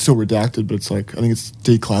of it's still redacted, but it's like I think it's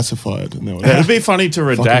declassified. And they were It'd be funny to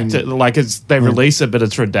redact Fucking- it. Like, they release it, but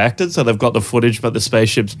it's redacted, so they've got the footage, but the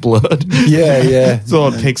spaceship's blurred. Yeah. It's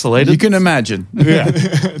all pixelated. You can imagine. Yeah.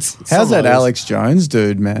 How's that Alex Jones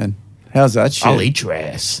dude, man? How's that shit? I'll eat your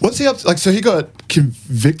ass. What's he up to? Like, so he got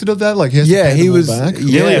convicted of that? Like, he has to pay he them all was back?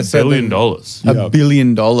 Nearly $1 so billion. $1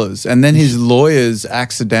 billion. And then his lawyers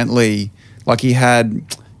accidentally, like he had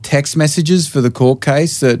text messages for the court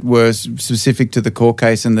case that were specific to the court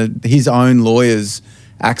case, and his own lawyers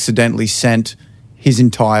accidentally sent his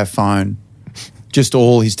entire phone, just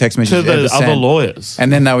all his text messages To the ever other sent. lawyers.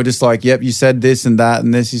 And then they were just like, yep, you said this and that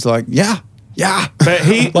and this. He's like, yeah. But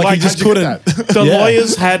he, Like, he just how'd you couldn't. get that? the Yeah.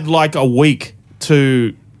 lawyers had like a week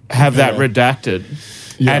to have that redacted.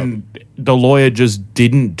 Yeah. And the lawyer just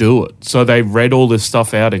didn't do it. So they read all this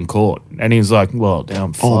stuff out in court. And he's like, well,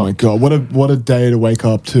 damn, fuck. Oh my god, what a day to wake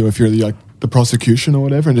up to if you're the prosecution or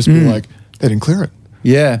whatever, and just be like, they didn't clear it.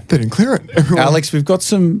 Yeah. They didn't clear it. Everyone, Alex, we've got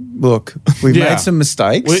we've Yeah. made some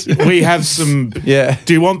mistakes. We have some... Yeah.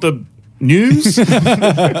 Do you want the news?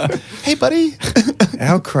 hey buddy.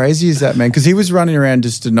 How crazy is that, man? Because he was running around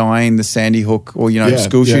just denying the Sandy Hook or, Yeah,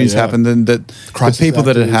 school yeah, shootings yeah. happened, and that the Crisis people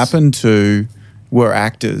that it actors. happened to were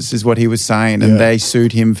actors, is what he was saying, and Yeah. they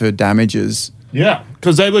sued him for damages. Yeah.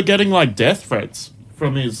 Because they were getting like death threats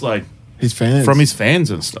from his fans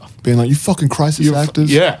and stuff. being like, you fucking crisis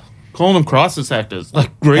actors. Yeah. Calling them crisis actors.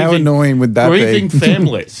 Like grieving. How annoying would that grieving be?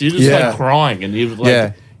 families. You're just Yeah. like crying, and you're like,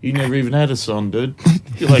 Yeah. you never even had a son, dude.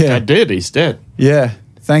 You're like, Yeah. I did. He's dead. Yeah.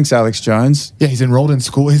 Thanks, Alex Jones. Yeah, he's enrolled in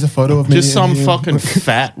school. Here's a photo of me. Just some and him. fucking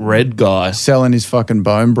fat red guy. Selling his fucking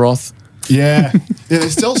bone broth. Yeah. Yeah, they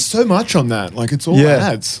sell so much on that. Like, it's all Yeah.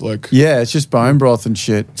 ads. Like, Yeah, it's just bone broth and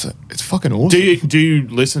shit. it's fucking awesome. Do you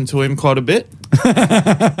listen to him quite a bit?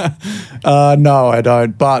 No, I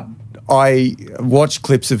don't. But I watch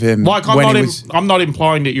clips of him. Like, when he was. I'm not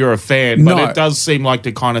implying that you're a fan, but No. it does seem like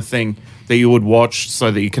the kind of thing that you would watch so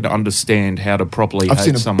that you can understand how to properly I've hate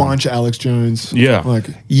seen a someone. bunch of Alex Jones. Yeah. Like,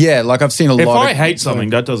 Yeah, like I've seen a If lot. I of, hate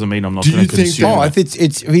something, that doesn't mean I'm not Do going you to think- consume Oh, it.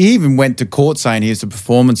 it's he even went to court saying he's a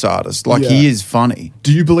performance artist. Like, he Yeah. is funny.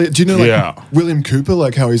 do you know, like, Yeah. William Cooper,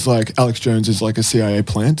 like, how he's like, Alex Jones is like a CIA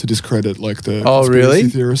plant to discredit, like, the Oh, conspiracy really?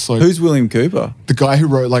 theorists. Like, Who's William Cooper? the guy who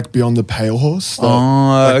wrote, like, Beyond the Pale Horse? That, Oh,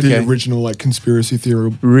 like, okay. the original, like, conspiracy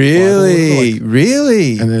theory. Really? Bible, like,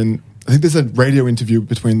 Really? and then I think there's a radio interview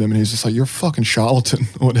between them, and he's just like, "You're a fucking charlatan,"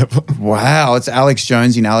 or whatever. Wow, it's Alex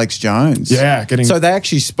Jones in Alex Jones. Yeah, So they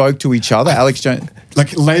actually spoke to each other. Alex Jones.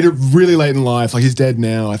 Like later, really late in life, like he's dead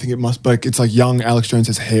now. I think it must, like it's like young Alex Jones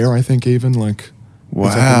has hair. I think even like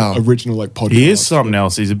it's like Wow. an original like podcast. He is something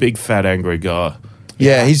else. He's a big, fat, angry guy.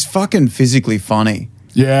 Yeah, he's fucking physically funny.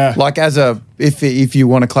 Yeah, Like if you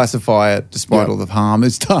want to classify it, despite Yeah. all the harm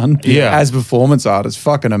it's done, Yeah. as performance artist,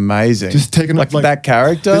 fucking amazing. just taking like that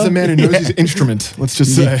character. There's a man who knows his instrument. Let's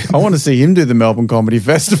just say. I want to see him do the Melbourne Comedy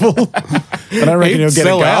Festival. I don't reckon He'd he'll get a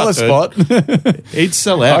sell gala out, spot. He'd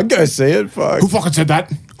sell out. I'd go see it. Fuck. Who fucking said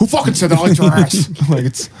that? Who fucking said that? I like your ass. Like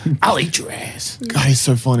it's, I'll eat your ass. God, he's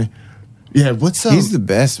so funny. Yeah, what's He's the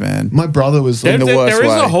best, man. my brother was There, like, the worst there is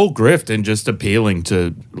way. a whole grift in just appealing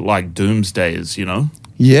to like doomsdayers, you know?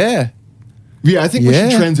 Yeah. yeah, I think we Yeah.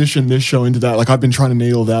 should transition this show into that. Like I've been trying to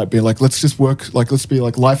needle that, be like, let's just work, like let's be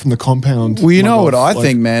like life from the compound. Well, you know what I Like,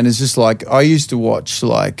 think, man, is just like I used to watch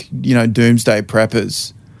like, doomsday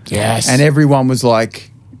preppers. Yes. And everyone was like,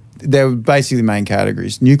 they were basically the main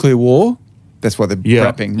categories. Nuclear war, that's what they're Yeah.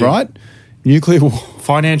 prepping, right? Nuclear war.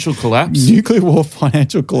 Financial collapse. Nuclear war,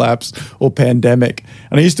 financial collapse, or pandemic.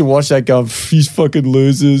 And I used to watch that go, these fucking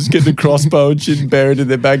losers getting a crossbow and shit buried in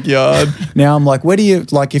their backyard. Now I'm like, where do you,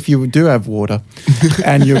 like, if you do have water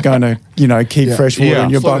and you're going to, keep Yeah. fresh water Yeah. in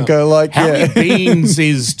your Slow bunker, like, How yeah. many beans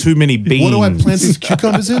is too many beans? What do I plant these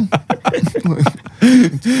cucumbers in?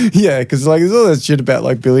 Yeah, because like there's all that shit about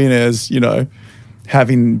like billionaires,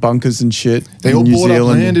 having bunkers and shit. They in all New bought up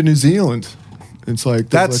Zealand. land in New Zealand. It's like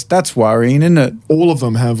there's, That's worrying, isn't it? like, all of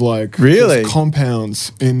them have like Really? just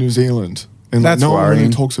compounds in New Zealand, and like, That's no one really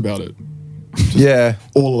worrying. talks about it. Yeah,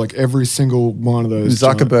 All like every single one of those.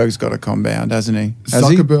 Zuckerberg's got a compound, hasn't he? Has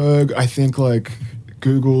he? Zuckerberg, I think like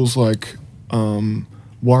Google's like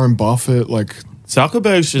Warren Buffett, like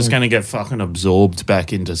Zuckerberg's just going to get fucking absorbed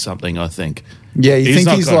back into something, I think. Yeah, you think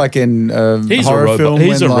not he's gonna- like in a He's a horror robot. film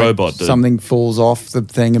He's when a like, robot, dude. something falls off the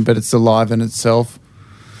thing, but it's alive in itself.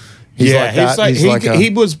 He's like that. He's like a- he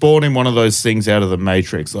was born in one of those things out of the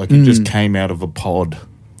Matrix. Like he just came out of a pod.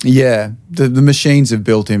 Yeah, the machines have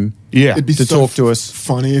built him. Yeah. it'd be To so talk to us.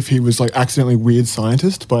 funny if he was like accidentally weird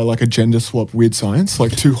scientist by like a gender swap weird science,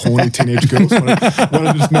 like two horny teenage girls wanted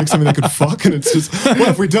to just make something they could fuck, and it's just what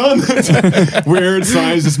have we done? Weird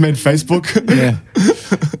science just made Facebook. Yeah.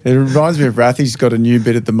 It reminds me of Wrath. He's got a new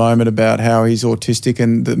bit at the moment about how he's autistic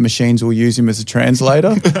and the machines will use him as a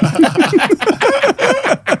translator.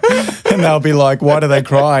 And they'll be like, why do they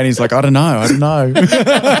cry? And he's like, I don't know.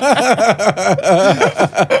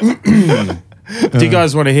 Do you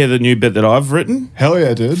guys want to hear the new bit that I've written? Hell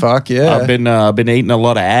yeah, dude. Fuck yeah. I've been eating a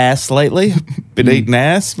lot of ass lately. Been eating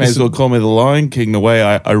ass. May as well call me the Lion King. The way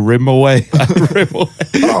I rim away. I rim away.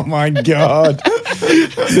 Oh my God.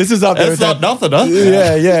 This is up there. That's with not that- nothing,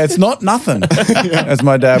 huh? Yeah, it's not nothing, as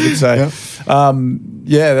my dad would say.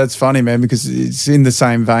 Yeah, that's funny, man, because it's in the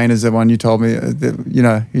same vein as the one you told me.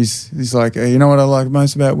 He's like, you know what I like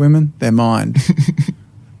most about women? They're mine.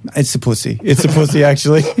 It's the pussy. It's the pussy,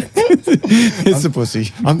 actually. It's the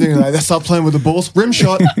pussy. I'm thinking like, let's start playing with the balls. Rim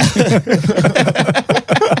shot.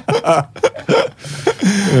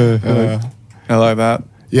 I like that.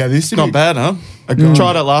 Yeah, this used to Not be bad, huh? a guy-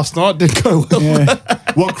 Tried it last night. Didn't go well. Yeah.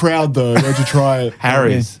 What crowd though? Where'd you try it?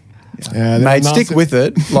 Harry's. Yeah, Mate, stick with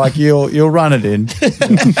it. Like you'll run it in.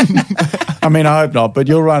 I mean, I hope not, but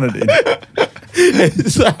you'll run it in.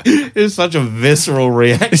 It's such a visceral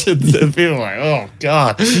reaction to people like, oh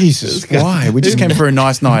God, Jesus, why? We just came for a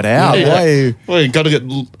nice night out. Yeah. Why? Are you Well, I got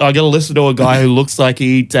to listen to a guy who looks like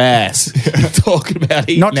he eats ass talking about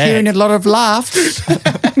eating not hearing a ass. lot of laughs?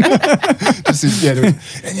 Dude.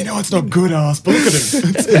 And you know it's not good ass, but look at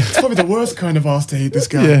him. It's probably the worst kind of ass to eat. This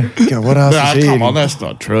guy. Yeah. God, what else Nah, is he come eating? on, that's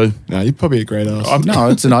not true. No, you're probably a great ass. No,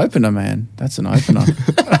 it's an opener, man. That's an opener.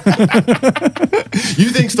 You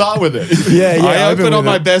think start with it? Yeah, I open with on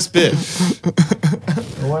my it. best bit.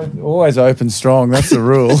 Always open strong. That's the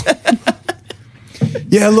rule.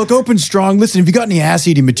 Yeah, look, open strong. Listen, if you got any ass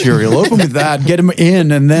eating material, open with that. Get them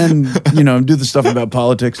in, and then do the stuff about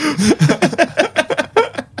politics.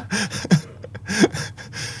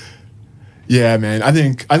 Yeah, man. I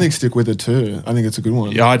think stick with it too. I think it's a good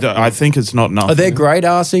one. Yeah, I think it's not enough. Are there great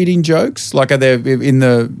ass eating jokes? Like, are there in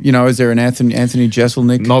the is there an Anthony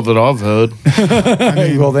Jeselnik? Not that I've heard.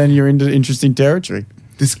 Well, then you're into interesting territory.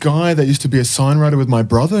 This guy that used to be a sign writer with my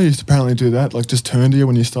brother used to apparently do that. Like, just turn to you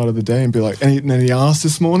when you started the day and be like, "Eating any ass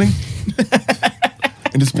this morning?"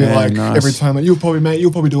 And just be Yeah, like, nice. every time, like, you're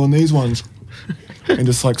probably doing these ones, and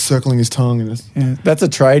just like circling his tongue. And just, Yeah, that's a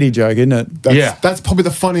tradie joke, isn't it? that's probably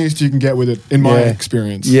the funniest you can get with it in my Yeah.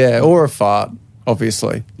 experience. Yeah, or a fart,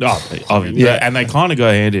 obviously. Yeah, and they kind of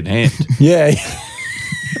go hand in hand. Yeah.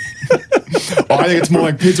 Oh, I think it's more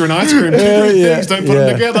like pizza and ice cream. Two Yeah, different yeah, things, don't put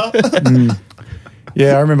them together.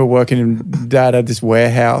 Yeah, I remember working in, Dad had this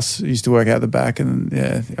warehouse. He used to work out the back, and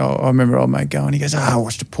I remember old mate going, he goes, I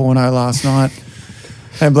watched a porno last night.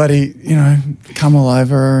 And bloody, come all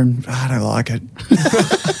over her, and I don't like it.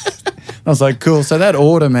 I was like, cool. So that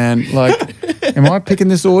order, man, like, am I picking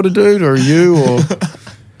this order, dude, or are you? Or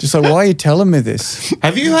just like, why are you telling me this?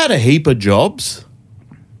 Have you had a heap of jobs?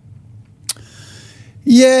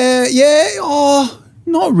 Yeah. Oh,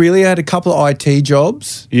 Not really. I had a couple of IT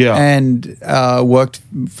jobs. Yeah. And worked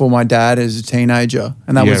for my dad as a teenager.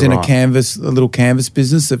 And that Yeah, was in right. a little canvas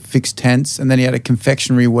business that fixed tents. And then he had a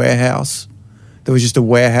confectionery warehouse. There was just a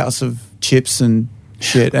warehouse of chips and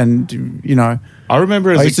shit. And, you know, I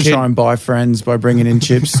remember as I a used to kid, try and buy friends by bringing in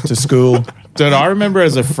chips to school. dude, I remember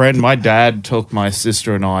as a friend, my dad took my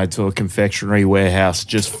sister and I to a confectionery warehouse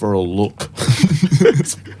just for a look.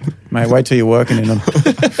 Mate, wait till you're working in them.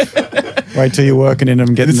 Wait till you're working in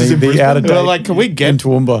them, getting This is in the Brisbane? out of They're date. like, can we in get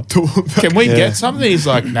Toowoomba? Can we Yeah. get something? He's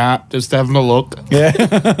like, nah, just having a look. Yeah.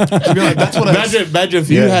 To be like, that's what Imagine if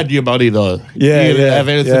you Yeah. had your money though. Yeah, you could yeah, have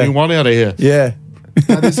anything yeah. you want out of here. Yeah.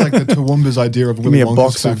 that is like the Toowoomba's idea of me Willy a Wonka's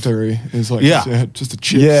box of- factory. Is like Yeah. just a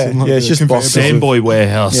chips. Yeah, and like yeah, it's the just conveyor boxes. belt. Fanboy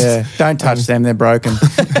warehouse. Yeah. Don't touch them, they're broken.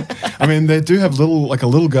 I mean, they do have a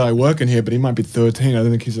little guy working here, but he might be 13. I don't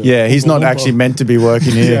think he's a Yeah, he's not Oompa. actually meant to be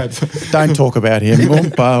working here. Yeah, it's- Don't talk about him.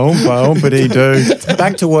 Oompa, oompa, oompity doo.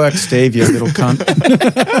 Back to work, Steve, you little cunt.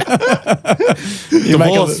 You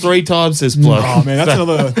make Divorced a- 3 times this bloke. Oh man, that's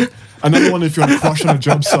another one if you want to crush on a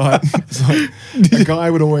job site. It's like, a guy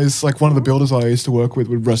would always, like one of the builders I used to work with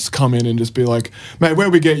would just come in and just be like, mate, where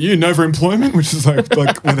we get you? Nova Employment, which is like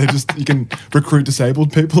where you can recruit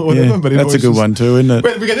disabled people or whatever. Yeah, But he'd that's a always good just, one too, isn't it?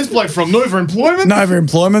 Where did we get this bloke from? Nova Employment? Nova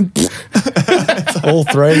employment. All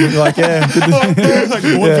three. Like, yeah. Like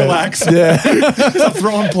vaudeville acts. Yeah. Start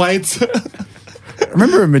throwing plates. I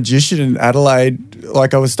remember a magician in Adelaide,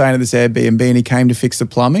 like I was staying at this Airbnb and he came to fix the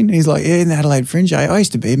plumbing. And he's like, yeah, in the Adelaide Fringe, I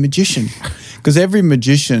used to be a magician. Because every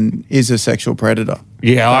magician is a sexual predator.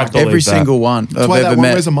 Yeah, I believe Every that. single one That's I've why that ever one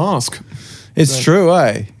met. wears a mask. It's true,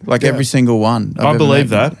 eh? Like Yeah. every single one. I've I ever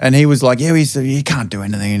believe met. that. And he was like, yeah, he can't do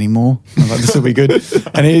anything anymore. I was like, this will be good.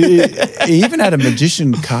 And he even had a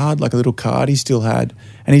magician card, like a little card he still had.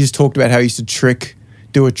 And he just talked about how he used to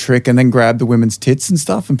do a trick and then grab the women's tits and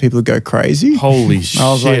stuff and people would go crazy. Holy shit.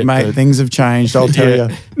 I was like, mate, dude. things have changed, I'll tell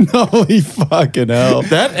Yeah. you. Holy fucking hell.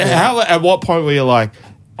 At what point were you like,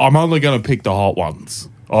 I'm only going to pick the hot ones,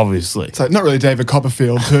 obviously. It's like not really David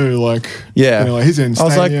Copperfield too. Like Yeah. you know, like he's in. I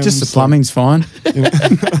was like, just the stadiums, plumbing's fine.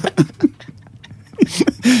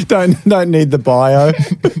 Don't need the bio.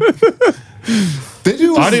 They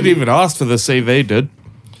do. I didn't even ask for the CV, dude.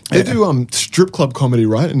 They do strip club comedy,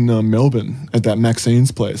 right, in Melbourne at that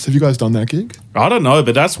Maxine's place. Have you guys done that gig? I don't know,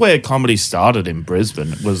 but that's where comedy started in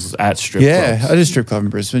Brisbane. It was at strip Yeah, clubs. I did a strip club in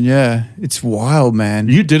Brisbane, yeah. It's wild, man.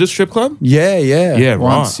 You did a strip club? Yeah. Yeah,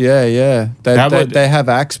 Once, right. yeah. That would- They have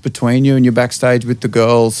acts between you and you're backstage with the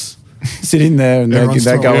girls sitting there and they Everyone's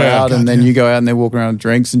go throwing- out yeah, and then goddamn. you go out and they walk around with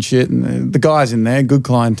drinks and shit and the guys in there, good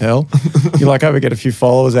clientele. You're like, I would get a few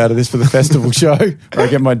followers out of this for the festival show where I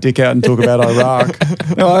get my dick out and talk about Iraq.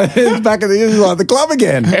 It's back at the club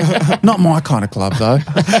again. Not my kind of club though.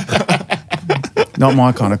 Not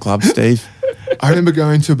my kind of club, Steve. I remember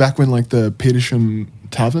going to back when like the Petersham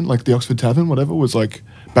Tavern, like the Oxford Tavern, whatever, was like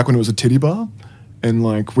back when it was a titty bar, and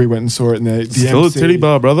like we went and saw it. And the Still MC a titty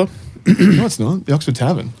bar, brother. No, it's not the Oxford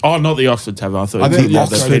Tavern. Oh, not the Oxford Tavern. I thought I it was think the the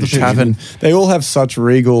other Oxford Oxford Tavern. Tavern. They all have such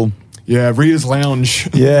regal. Yeah, Rita's Lounge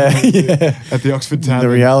Yeah. at the Oxford The Tavern.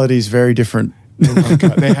 reality is very different.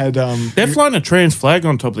 They had They're flying a trans flag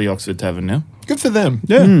on top of the Oxford Tavern now. good for them.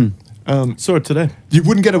 Yeah. Saw it today. You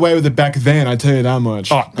wouldn't get away with it back then. I tell you that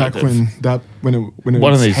much. Oh, no, back def- when it One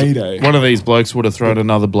was of these, heyday. one of these blokes would have thrown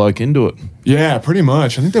another bloke into it. Yeah, pretty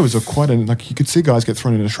much. I think there was quite a like you could see guys get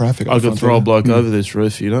thrown into traffic. I could throw a bloke over this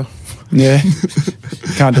roof, you know. Yeah.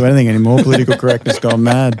 Can't do anything anymore. Political correctness gone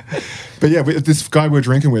mad. But yeah, this guy we're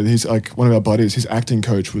drinking with, he's like one of our buddies. His acting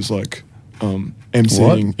coach was like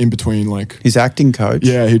emceeing in between, like His acting coach.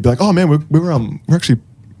 yeah, he'd be like, "Oh man, we're actually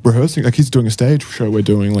rehearsing. Like he's doing a stage show we're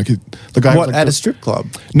doing. Like the guy What, was, like, at a strip club?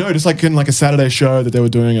 no, just like in like a Saturday show that they were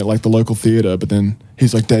doing at like the local theater. But then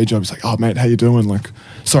he's like day job. He's like, "Oh mate, how you doing? Like,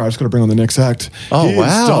 sorry, I just got to bring on the next act." Oh, He's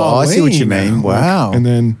wow. Oh, I see what you Darlene, mean. man. Wow. Like, and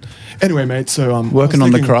then anyway, mate. So Working I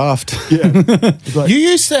on was the thinking- craft. Yeah. He's like, You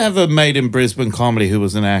used to have a mate in Brisbane comedy who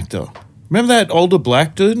was an actor. Remember that older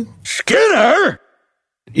black dude? Skinner!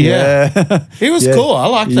 Yeah. He was cool. I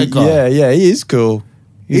like that guy. Yeah, he is cool.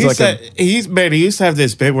 He's like he used to have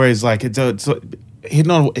this bit where he's like, it's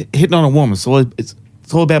hitting on a woman. So it's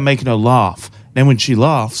all about making her laugh. Then when she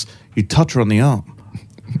laughs, you touch her on the arm.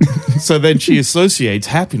 So then she associates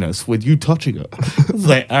happiness with you touching her. It's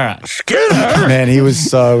like, all right. Skinner! man, he was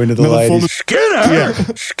so into the Another form ladies. of- Skinner!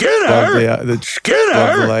 Love Skinner! the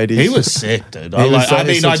Skinner! ladies. He was sick, dude. He was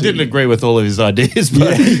I such a- didn't agree with all of his ideas,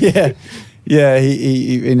 but Yeah.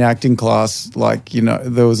 He in acting class, like, you know,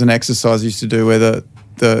 there was an exercise he used to do where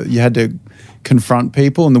you had to confront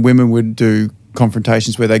people and the women would do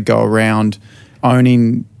confrontations where they'd go around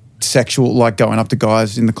owning sexual, like going up to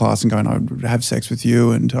guys in the class and going, I would have sex with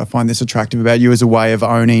you and I find this attractive about you, as a way of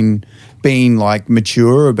owning, being like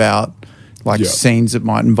mature about like scenes that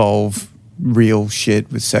might involve real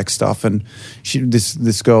shit with sex stuff. And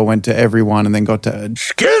this girl went to everyone and then got to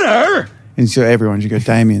Skinner. And so everyone should go,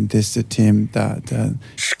 Damein, this, to Tim, that.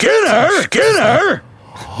 Skinner.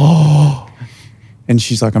 And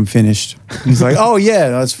she's like, I'm finished. And he's like, oh yeah,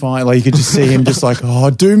 that's fine. Like you could just see him just like, oh,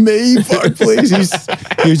 do me, fuck, please.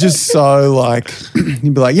 He was just so like,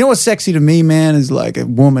 he'd be like, you know what's sexy to me, man, is like a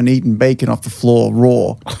woman eating bacon off the floor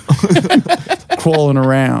raw, crawling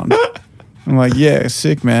around. I'm like, yeah,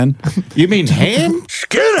 sick, man. You mean ham?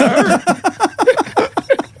 Skinner.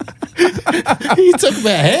 You talk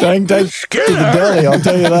about ham? Don't take to the deli, I'll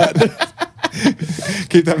tell you that.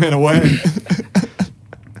 Keep that man away.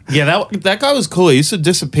 Yeah, that guy was cool. He used to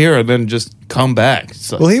disappear and then just come back.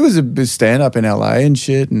 Like, Well, he was a stand-up in LA and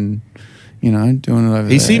shit, and you know, doing it over there.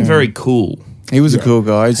 he seemed very cool. He was a cool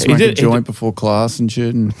guy. He'd smoke a he joint did- before class and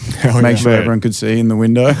shit, and Hell make yeah. sure Right. everyone could see in the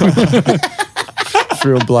window. Just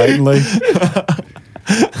real blatantly.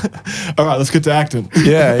 All right, let's get to acting.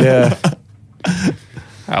 Yeah.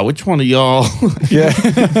 Which one of y'all? Yeah.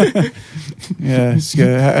 Yeah. Just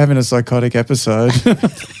having a psychotic episode.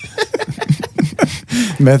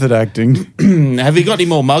 Method acting. Have you got any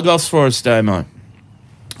more mug offs for us, Damein?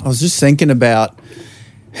 I was just thinking about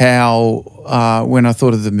how when I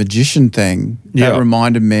thought of the magician thing, Yeah. that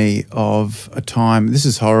reminded me of a time. This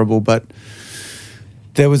is horrible, but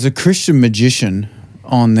there was a Christian magician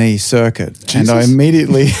on the circuit, and I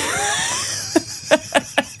immediately.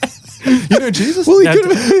 You know Jesus? Well, he Now,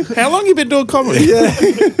 could have. how long you been doing comedy? Yeah,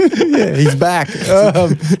 he's back,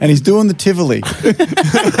 and he's doing the Tivoli.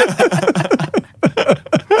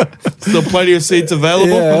 Still plenty of seats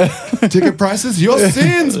available. Yeah. Ticket prices, your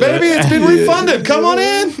sins, baby. It's been refunded. Come on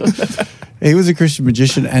in. He was a Christian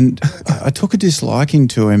magician, and I took a disliking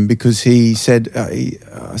to him because he said, I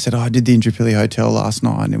said, I did the Intrapilli Hotel last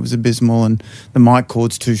night and it was abysmal and the mic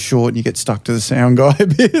cord's too short and you get stuck to the sound guy a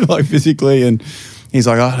bit, like physically. And he's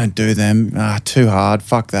like, I don't do them. Too hard.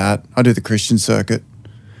 Fuck that. I do the Christian circuit.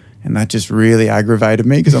 And that just really aggravated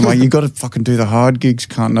me because I'm like, you got to fucking do the hard gigs,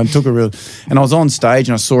 cunt. And I took a real, and I was on stage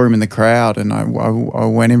and I saw him in the crowd and I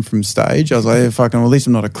went in from stage. I was like, yeah, fucking, well, at least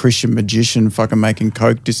I'm not a Christian magician fucking making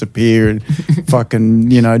coke disappear and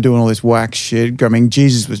fucking, you know, doing all this whack shit. I mean,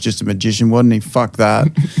 Jesus was just a magician, wasn't he? Fuck that.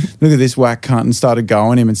 Look at this whack cunt, and started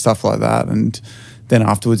going him and stuff like that. And then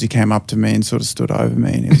afterwards he came up to me and sort of stood over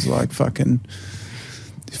me and he was like, fucking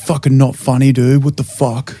not funny, dude. What the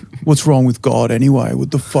fuck? What's wrong with God anyway?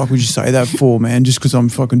 What the fuck would you say that for, man? Just because I'm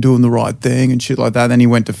fucking doing the right thing and shit like that. Then he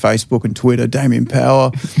went to Facebook and Twitter, Damein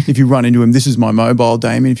Power. If you run into him, this is my mobile,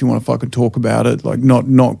 Damein, if you want to fucking talk about it. Like,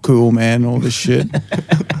 not cool, man, all this shit.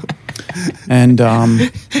 And I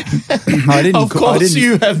didn't. Of course, I didn't,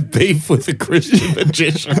 you have beef with a Christian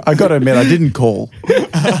magician. I got to admit, I didn't call.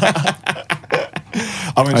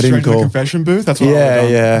 I went I didn't straight to the call. confession booth. That's what I would have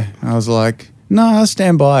done. Yeah. I was like, no, I'll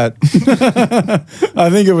stand by it. I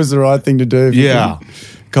think it was the right thing to do for Yeah.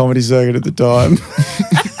 the comedy circuit at the time.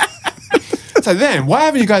 So then, why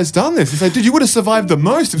haven't you guys done this? It's like, dude, you would have survived the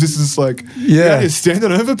most if this is like, Yeah. you're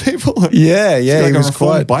standing over people. Like, Yeah, like he a was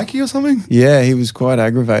reformed quite. bikey or something. Yeah, he was quite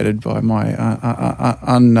aggravated by my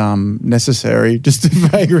unnecessary, just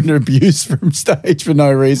vagrant abuse from stage for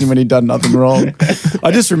no reason when he'd done nothing wrong.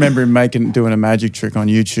 I just remember him doing a magic trick on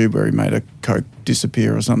YouTube where he made a coke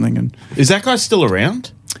disappear or something, and Is that guy still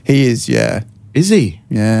around? he is, yeah, Is he?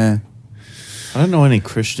 yeah. I don't know any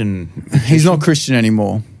Christian. He's not Christian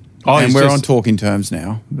anymore. Oh, and he's we're just- on talking terms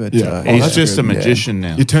now. But Yeah. He's that's just a good. magician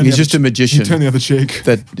now. You turn He's the just other a magician. You turn the other cheek.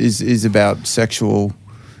 that is about sexual.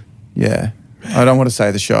 Yeah, I don't want to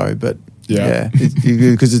say the show, but Yeah.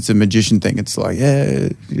 because it's a magician thing. It's like, yeah,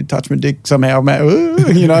 you touch my dick somehow, man.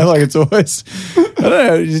 You know, like it's always. I don't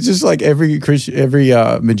know. It's just like every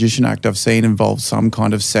magician act I've seen involves some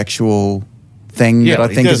kind of sexual thing that I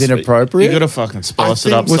think is inappropriate. You got to fucking spice it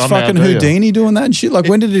think up. Was somehow, fucking do you? Houdini doing that and shit? Like,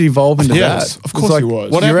 when did it evolve into Yes, that? of course It's like, he was.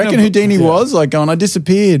 What You happened reckon to- Houdini was like going, I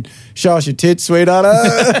disappeared. Show us your tits, sweetheart.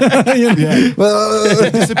 You know? Yeah. He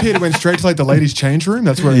disappeared. He went straight to like the ladies' change room.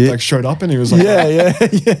 That's where he like showed up, and he was like,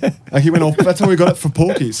 yeah. Like he went off. That's how we got it for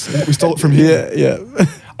Porky's. We stole it from him. Yeah.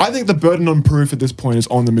 I think the burden on proof at this point is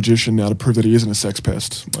on the magician now to prove that he isn't a sex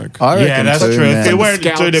pest. Like, I reckon Yeah, that's too, true. man. If you're wearing,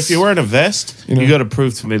 Scouts. dude, if you're wearing a vest, You know. you got to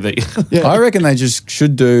prove to me that. yeah, I reckon they just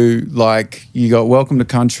should do like you got Welcome to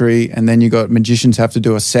Country, and then you got magicians have to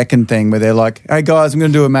do a second thing where they're like, "Hey guys, I'm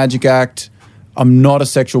going to do a magic act. I'm not a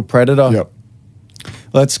sexual predator. Yep.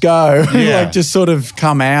 Let's go." Yeah. Like just sort of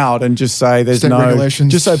come out and just say there's State no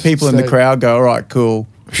regulations, just so people in the state- crowd go, "All right, cool."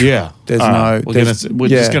 Yeah. There's All right. no- We're, there's- we're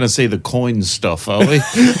yeah. just going to see the coin stuff, are we?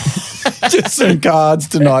 Just some cards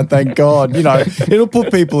tonight, thank God. You know, it'll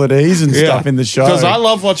put people at ease and stuff in the show. Because I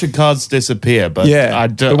love watching cards disappear, but yeah, I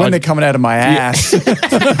do, but when I, they're coming out of my ass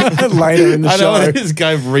later in the I show. know this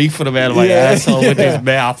guy reefing them out of my Yeah, asshole with yeah. his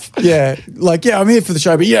mouth. Yeah, like, yeah, I'm here for the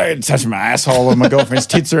show, but you don't touch my asshole or my girlfriend's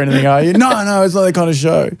tits or anything, are you? No, it's not that kind of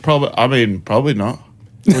show. Probably not.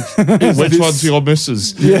 Which one's your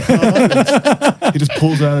missus? He just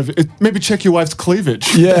pulls out of it. Maybe check your wife's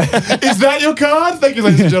cleavage. Yeah. Is that your card? Thank you,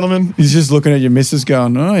 ladies and gentlemen. He's just looking at your missus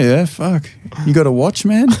going, oh, yeah, fuck. You got a watch,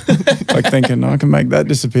 man? Like thinking, I can make that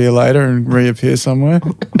disappear later and reappear somewhere.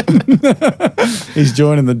 He's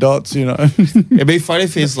joining the dots, you know. It'd be funny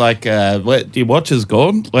if he's like, what, your watch is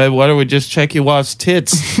gone? Well, why don't we just check your wife's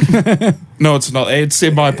tits? No, it's not. It's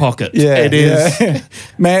in my pocket. Yeah, it is. yeah.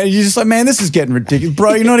 Man, you're just like, man, this is getting ridiculous.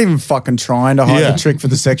 Bro, you're not even fucking trying to hide Yeah. the trick for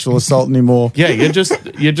the sexual assault anymore. Yeah, you're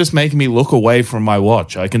just making me look away from my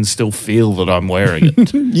watch. I can still feel that I'm wearing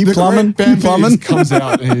it. You The plumbing? great band Plumbing? comes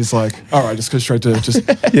out and he's like, all right, just go straight to just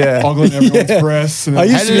Yeah. ogling everyone's Yeah. breasts. And I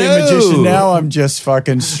used to be a Hello. magician. Now I'm just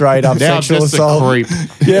fucking straight up Now I'm sexual just assault. a creep.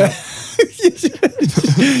 Yeah.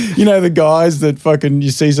 You know the guys that fucking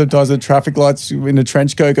you see sometimes at traffic lights in a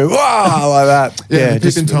trench coat go wow like that. Yeah,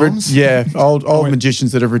 peeping Toms? old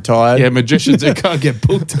magicians that have retired. Yeah, magicians that can't get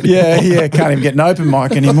booked. Yeah, can't even get an open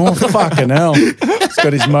mic anymore. Fucking hell. He's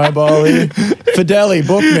got his mobile here. Fideli,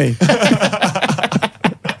 book me.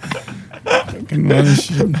 Fucking man,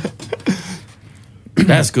 shit.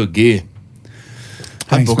 That's good gear.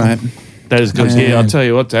 Thanks, mate. That is good Man. gear. I'll tell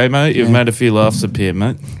you what, Dave, mate, you've made a few laughs appear,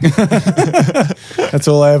 mate. That's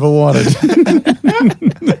all I ever wanted.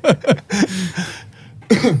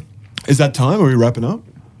 is that time? Are we wrapping up?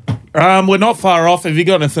 We're not far off. Have you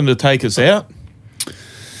got anything to take us out?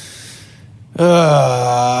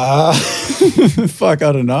 Fuck,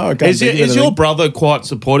 I don't know. I can't Is think of your anything. brother quite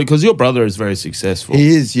supportive? Because your brother is very successful. He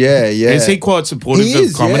is, yeah. Is he quite supportive He of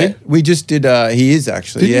is, comedy? yeah. We just did, he is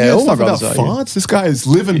actually, Did you hear all my stuff about brothers are. Yeah. farts? This guy is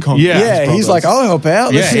living comedy. Yeah. Yeah, he's like, I'll help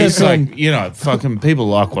out. Yeah, Let's he's do like, some- fucking people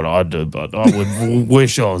like what I do, but I would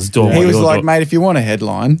wish I was doing he what was you're like, doing. mate, if you want a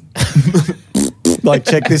headline, like,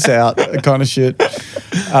 check this out, kind of shit.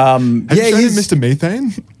 Have you shown him he's, Mr.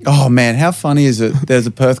 Methane? oh man, how funny is it? There's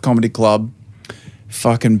a Perth comedy club,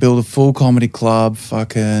 fucking build a full comedy club,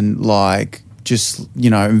 fucking like, just,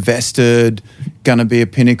 invested, gonna be a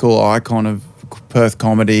pinnacle icon of Perth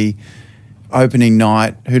comedy. Opening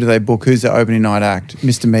night, who do they book? Who's the opening night act?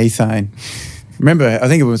 Mr. Methane. Remember, I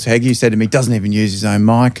think it was Heggie who said to me, doesn't even use his own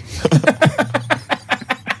mic.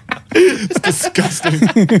 It's disgusting.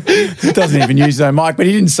 He doesn't even use his own mic, but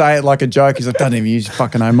he didn't say it like a joke. He's like, doesn't even use your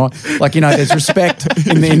fucking own mic. Like, there's respect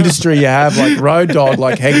in the industry you have. Like, Road Dog,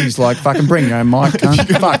 like, Heggie's like, fucking bring your own mic,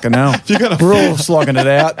 cunt. Fucking hell. We're all slogging it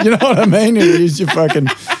out. You know what I mean? You use your fucking...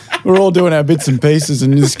 We're all doing our bits and pieces,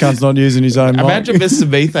 and this cunt's not using his own Imagine mic. Mr.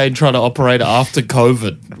 Methane trying to operate after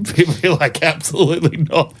COVID. People be like, absolutely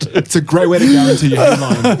not. It's a great way to guarantee your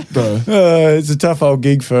headline, though. It's a tough old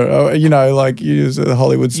gig for, like, you use the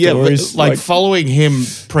Hollywood Yeah, but stories. like following him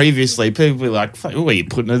previously, people be like, "Fuck, what are you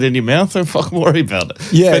putting it in your mouth? Don't fucking worry about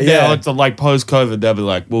it." Yeah, but now yeah. it's like post-COVID, they'll be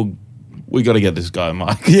like, well, we got to get this guy a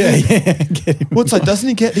mic. Yeah, get him. Well, it's like, doesn't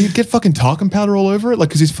he get fucking talcum powder all over it? Like,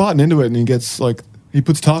 because he's farting into it and he gets like, he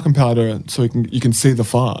puts talcum powder so you can see the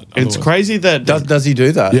fart. It's otherwise. crazy that Does he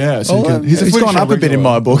do that? Yeah, so you can- he's a he's Swedish gone up a bit in regular.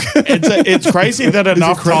 my book. it's crazy that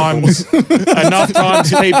enough times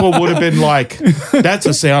people would have been like, that's a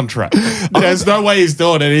soundtrack. There's no way he's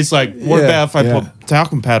doing it. He's like, what Yeah, about if I yeah. put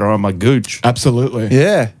talcum powder on my gooch? Absolutely.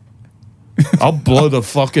 Yeah. I'll blow the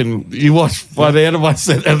fucking. You watch by the end of my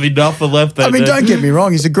set, there'll be nothing left. I mean, don't get me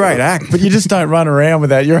wrong, he's a great act, but you just don't run around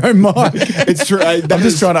without your own mic. It's true. I'm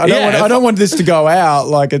just trying to. I don't want this to go out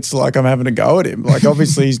like it's like I'm having a go at him. Like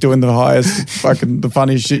obviously he's doing the highest, fucking the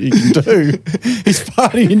funniest shit you can do. He's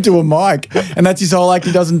farting into a mic, and that's his whole act.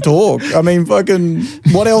 He doesn't talk. I mean, fucking,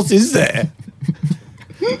 what else is there?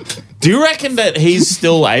 Do you reckon that he's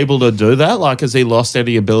still able to do that? Like, has he lost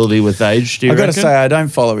any ability with age? Do you I got to reckon? say, I don't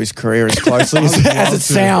follow his career as closely as it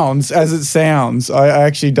sounds. As it sounds, I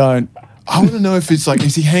actually don't. I want to know if it's like,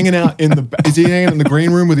 is he hanging out in the green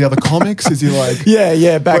room with the other comics? Is he like,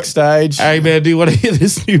 Yeah, backstage. Hey man, do you want to hear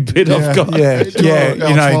this new bit I've got? Yeah, Do yeah.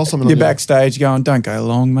 I'll trial something on You're you. backstage going, don't go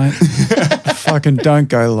long, mate. Fucking don't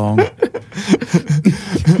go long.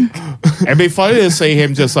 It'd be funny to see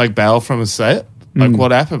him just like bail from a set. Like,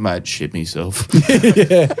 what happened, mate? Shit myself.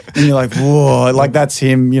 Yeah. And you're like, whoa, like that's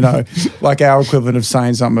him, like our equivalent of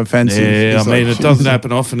saying something offensive. Yeah, It's I mean, like, it doesn't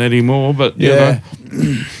happen often anymore, but you know.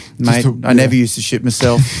 yeah. Mate, I never used to shit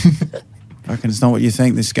myself. Fucking, it's not what you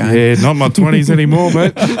think, this game. Yeah, not my 20s anymore,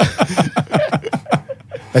 mate.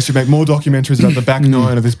 They should make more documentaries about the back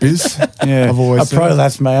nine of this biz. Yeah. I've always I said.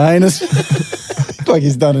 prolapsed my anus. Like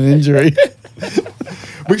he's done an injury.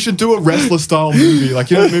 We should do a wrestler style movie, like,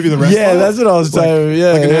 you know the movie The Wrestler? Yeah, that's what I was saying.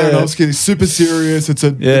 Yeah, Like an yeah. Aronofsky, it's super serious. But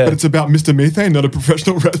it's about Mr. Methane, not a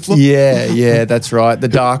professional wrestler. Yeah, that's right. The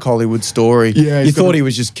dark Hollywood story. Yeah, you he's thought got a- he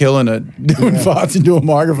was just killing it, doing farts into a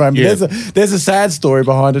microphone. But Yeah. there's a sad story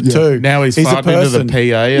behind it too. Now he's a farting into the person. PA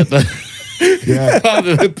at the... Yeah.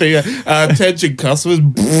 Under the PA. Attention customers.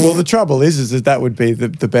 Well, the trouble is that would be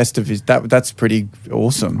the best of his. That's pretty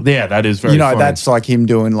awesome. Yeah, that is very funny. That's like him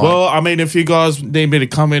doing like. Well, I mean, if you guys need me to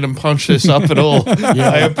come in and punch this up at all,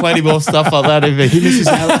 I have plenty more stuff like that in me. He misses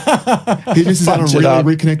out on Punch it really up.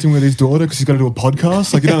 reconnecting with his daughter because he's got to do a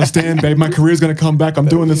podcast. Like, you don't understand, babe, my career's going to come back. I'm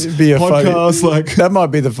doing this It'd be a podcast. funny- Like, that might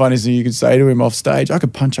be the funniest thing you could say to him off stage. I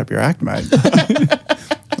could punch up your act, mate.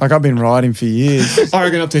 Like I've been riding for years. I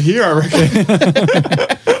reckon up to here, I reckon.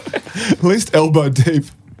 At least elbow deep.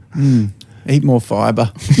 Eat more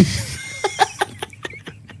fibre.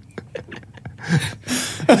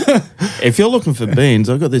 If you're looking for beans,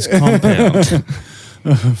 I've got this compound.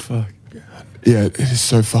 Yeah, it is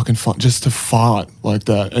so fucking fun just to fart like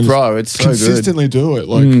that. And Bro, it's so good. consistently do it.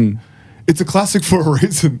 Like, it's a classic for a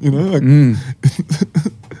reason, you know? Like,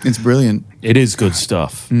 It's brilliant. It is good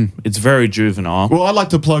stuff. It's very juvenile. well, I'd like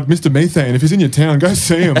to plug Mr. Methane. If he's in your town, go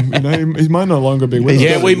see him. You know, he might no longer be with us.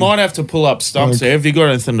 Yeah, we might have to pull up stumps there. Have you got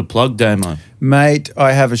anything to plug, Damein? Mate,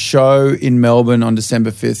 I have a show in Melbourne on December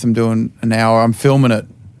 5th. I'm doing an hour. I'm filming it.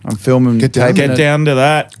 Get down. taping Get it down to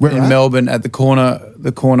that. Where in at? Melbourne at the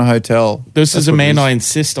corner Hotel. This is a what it man is. I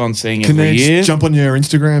insist on seeing Can every they year. jump on your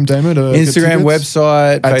Instagram, Damon? To get Instagram, tickets?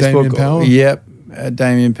 website, At Facebook. Damein Power? Yep, at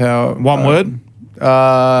Damein Power. One word?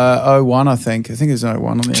 01, I think. I think there's 01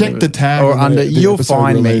 on the Check end of the it. tag Or on the- under. the You'll episode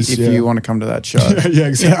find release, me if yeah. you want to come to that show. Yeah,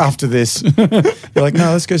 exactly. After this, you're like,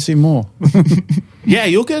 no, let's go see more. Yeah,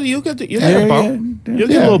 you'll get a bump. yeah. You'll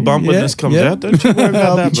get a little bump when Yeah, this comes yeah. out. Don't you worry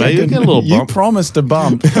about I'll be that, mate. You'll checking. get a little You bump. promised a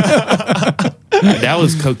bump. That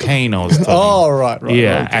was cocaine I was talking Oh, right.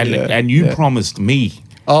 Yeah, okay, and you yeah. promised me.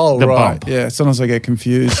 Oh, the right. bump. Yeah, sometimes I get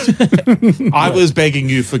confused. I was begging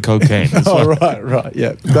you for cocaine. That's Oh, what- right.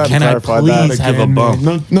 Yeah. Glad Can to I clarify please that. have a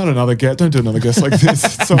bump? Not another guest. Don't do another guest like this.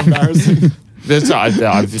 It's so embarrassing.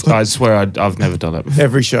 I swear I've never done that before.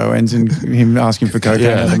 Every show ends in him asking for cocaine,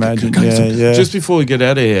 Yeah. I'd imagine. Yeah. Just before we get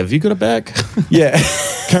out of here, have you got a back? yeah.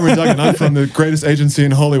 Cameron Duggan, I'm from the greatest agency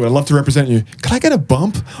in Hollywood. I'd love to represent you. Can I get a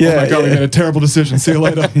bump? Oh Yeah, my God, we yeah. made a terrible decision. See you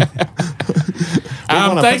later.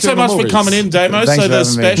 Thanks so much for coming in, Damo. Thanks So for the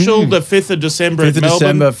having me. special, the 5th of December 5th in of Melbourne.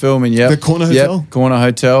 December filming, yep. The Corner Hotel? Yep, Corner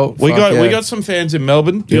Hotel. We Fuck got yeah. some fans in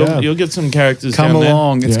Melbourne. Yeah. You'll get some characters Come down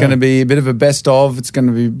along. It's Yeah. going to be a bit of a best of. It's going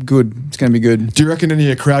to be good. It's going to be good. Do you reckon any of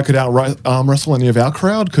your crowd could arm wrestle any of our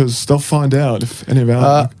crowd? Because they'll find out if any of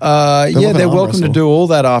our. Yeah, love an they're arm welcome to wrestle. do all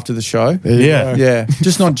that after the show. There you Yeah. go. Yeah,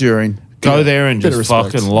 just not during. Go there and Bit of just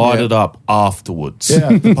respect. fucking light Yeah. it up afterwards.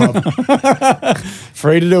 Yeah, the pub.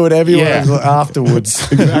 Free to do whatever you Yeah. want afterwards.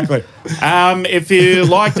 Exactly. If you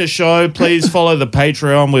like the show, please follow the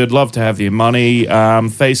Patreon. We'd love to have your money.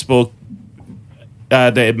 Facebook,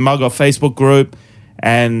 the Mugg Off Facebook group,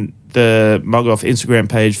 and the Mugg Off Instagram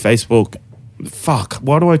page, Facebook. Fuck,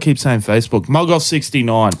 why do I keep saying Facebook? Mugg Off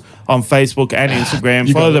 69 on Facebook and Instagram.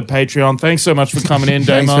 You Follow got the Patreon. Thanks so much for coming in,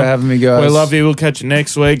 Damon. Thanks for having me, guys. We love you. We'll catch you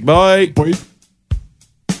next week. Bye. Boy.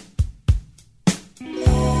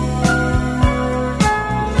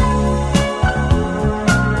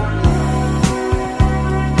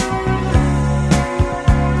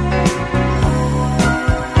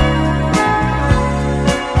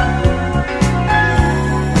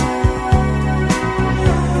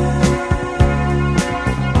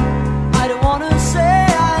 I don't wanna say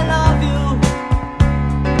I love you.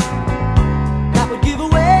 That would give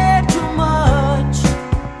away too much.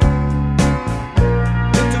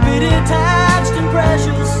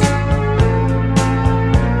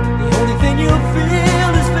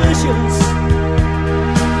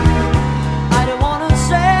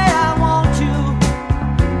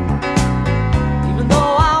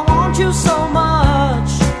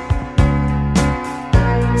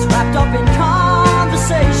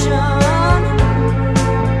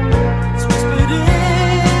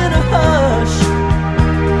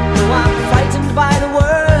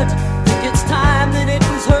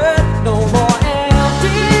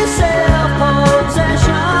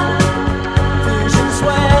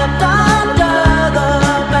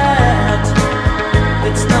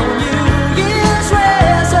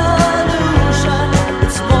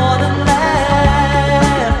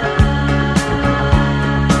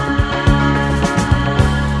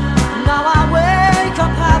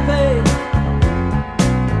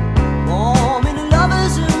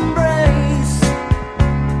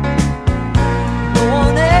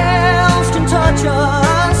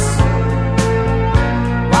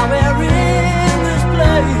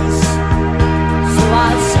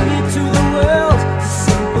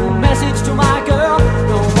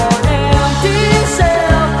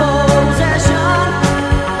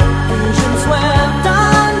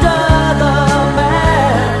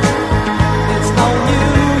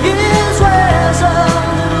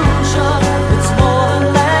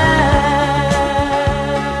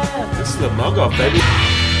 baby.